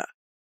Canada.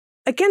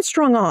 Against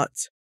strong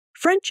odds,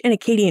 French and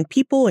Acadian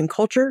people and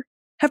culture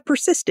have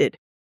persisted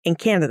in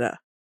Canada.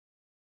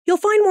 You'll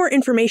find more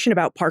information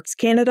about Parks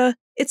Canada,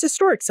 its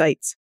historic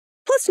sites,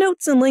 plus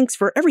notes and links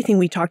for everything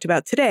we talked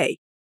about today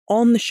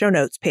on the show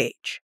notes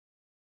page.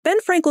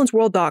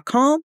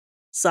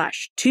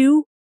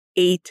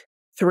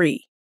 benfranklinsworld.com/283.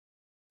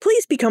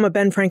 Please become a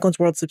Ben Franklin's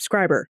World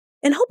subscriber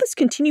and help us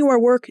continue our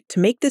work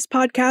to make this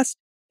podcast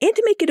and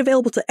to make it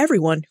available to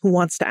everyone who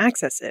wants to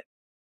access it.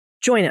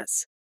 Join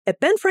us at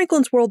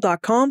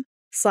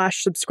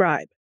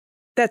benfranklinsworld.com/subscribe.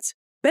 That's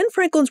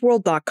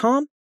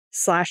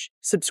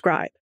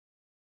benfranklinsworld.com/subscribe.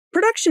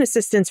 Production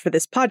assistance for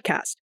this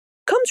podcast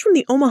comes from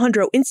the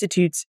Omohundro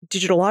Institute's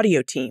digital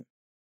audio team: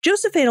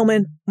 Joseph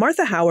Edelman,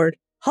 Martha Howard,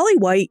 Holly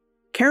White,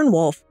 Karen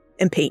Wolf,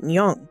 and Peyton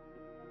Young.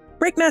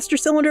 Breakmaster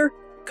Cylinder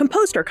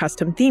composed our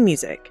custom theme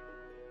music.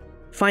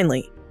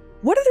 Finally,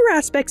 what other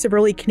aspects of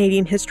early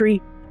Canadian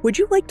history would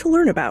you like to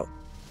learn about?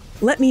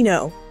 Let me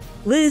know.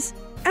 Liz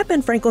at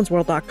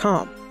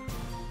benfranklinsworld.com.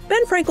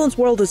 Ben Franklin's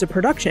World is a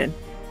production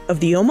of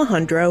the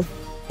Omohundro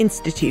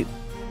Institute.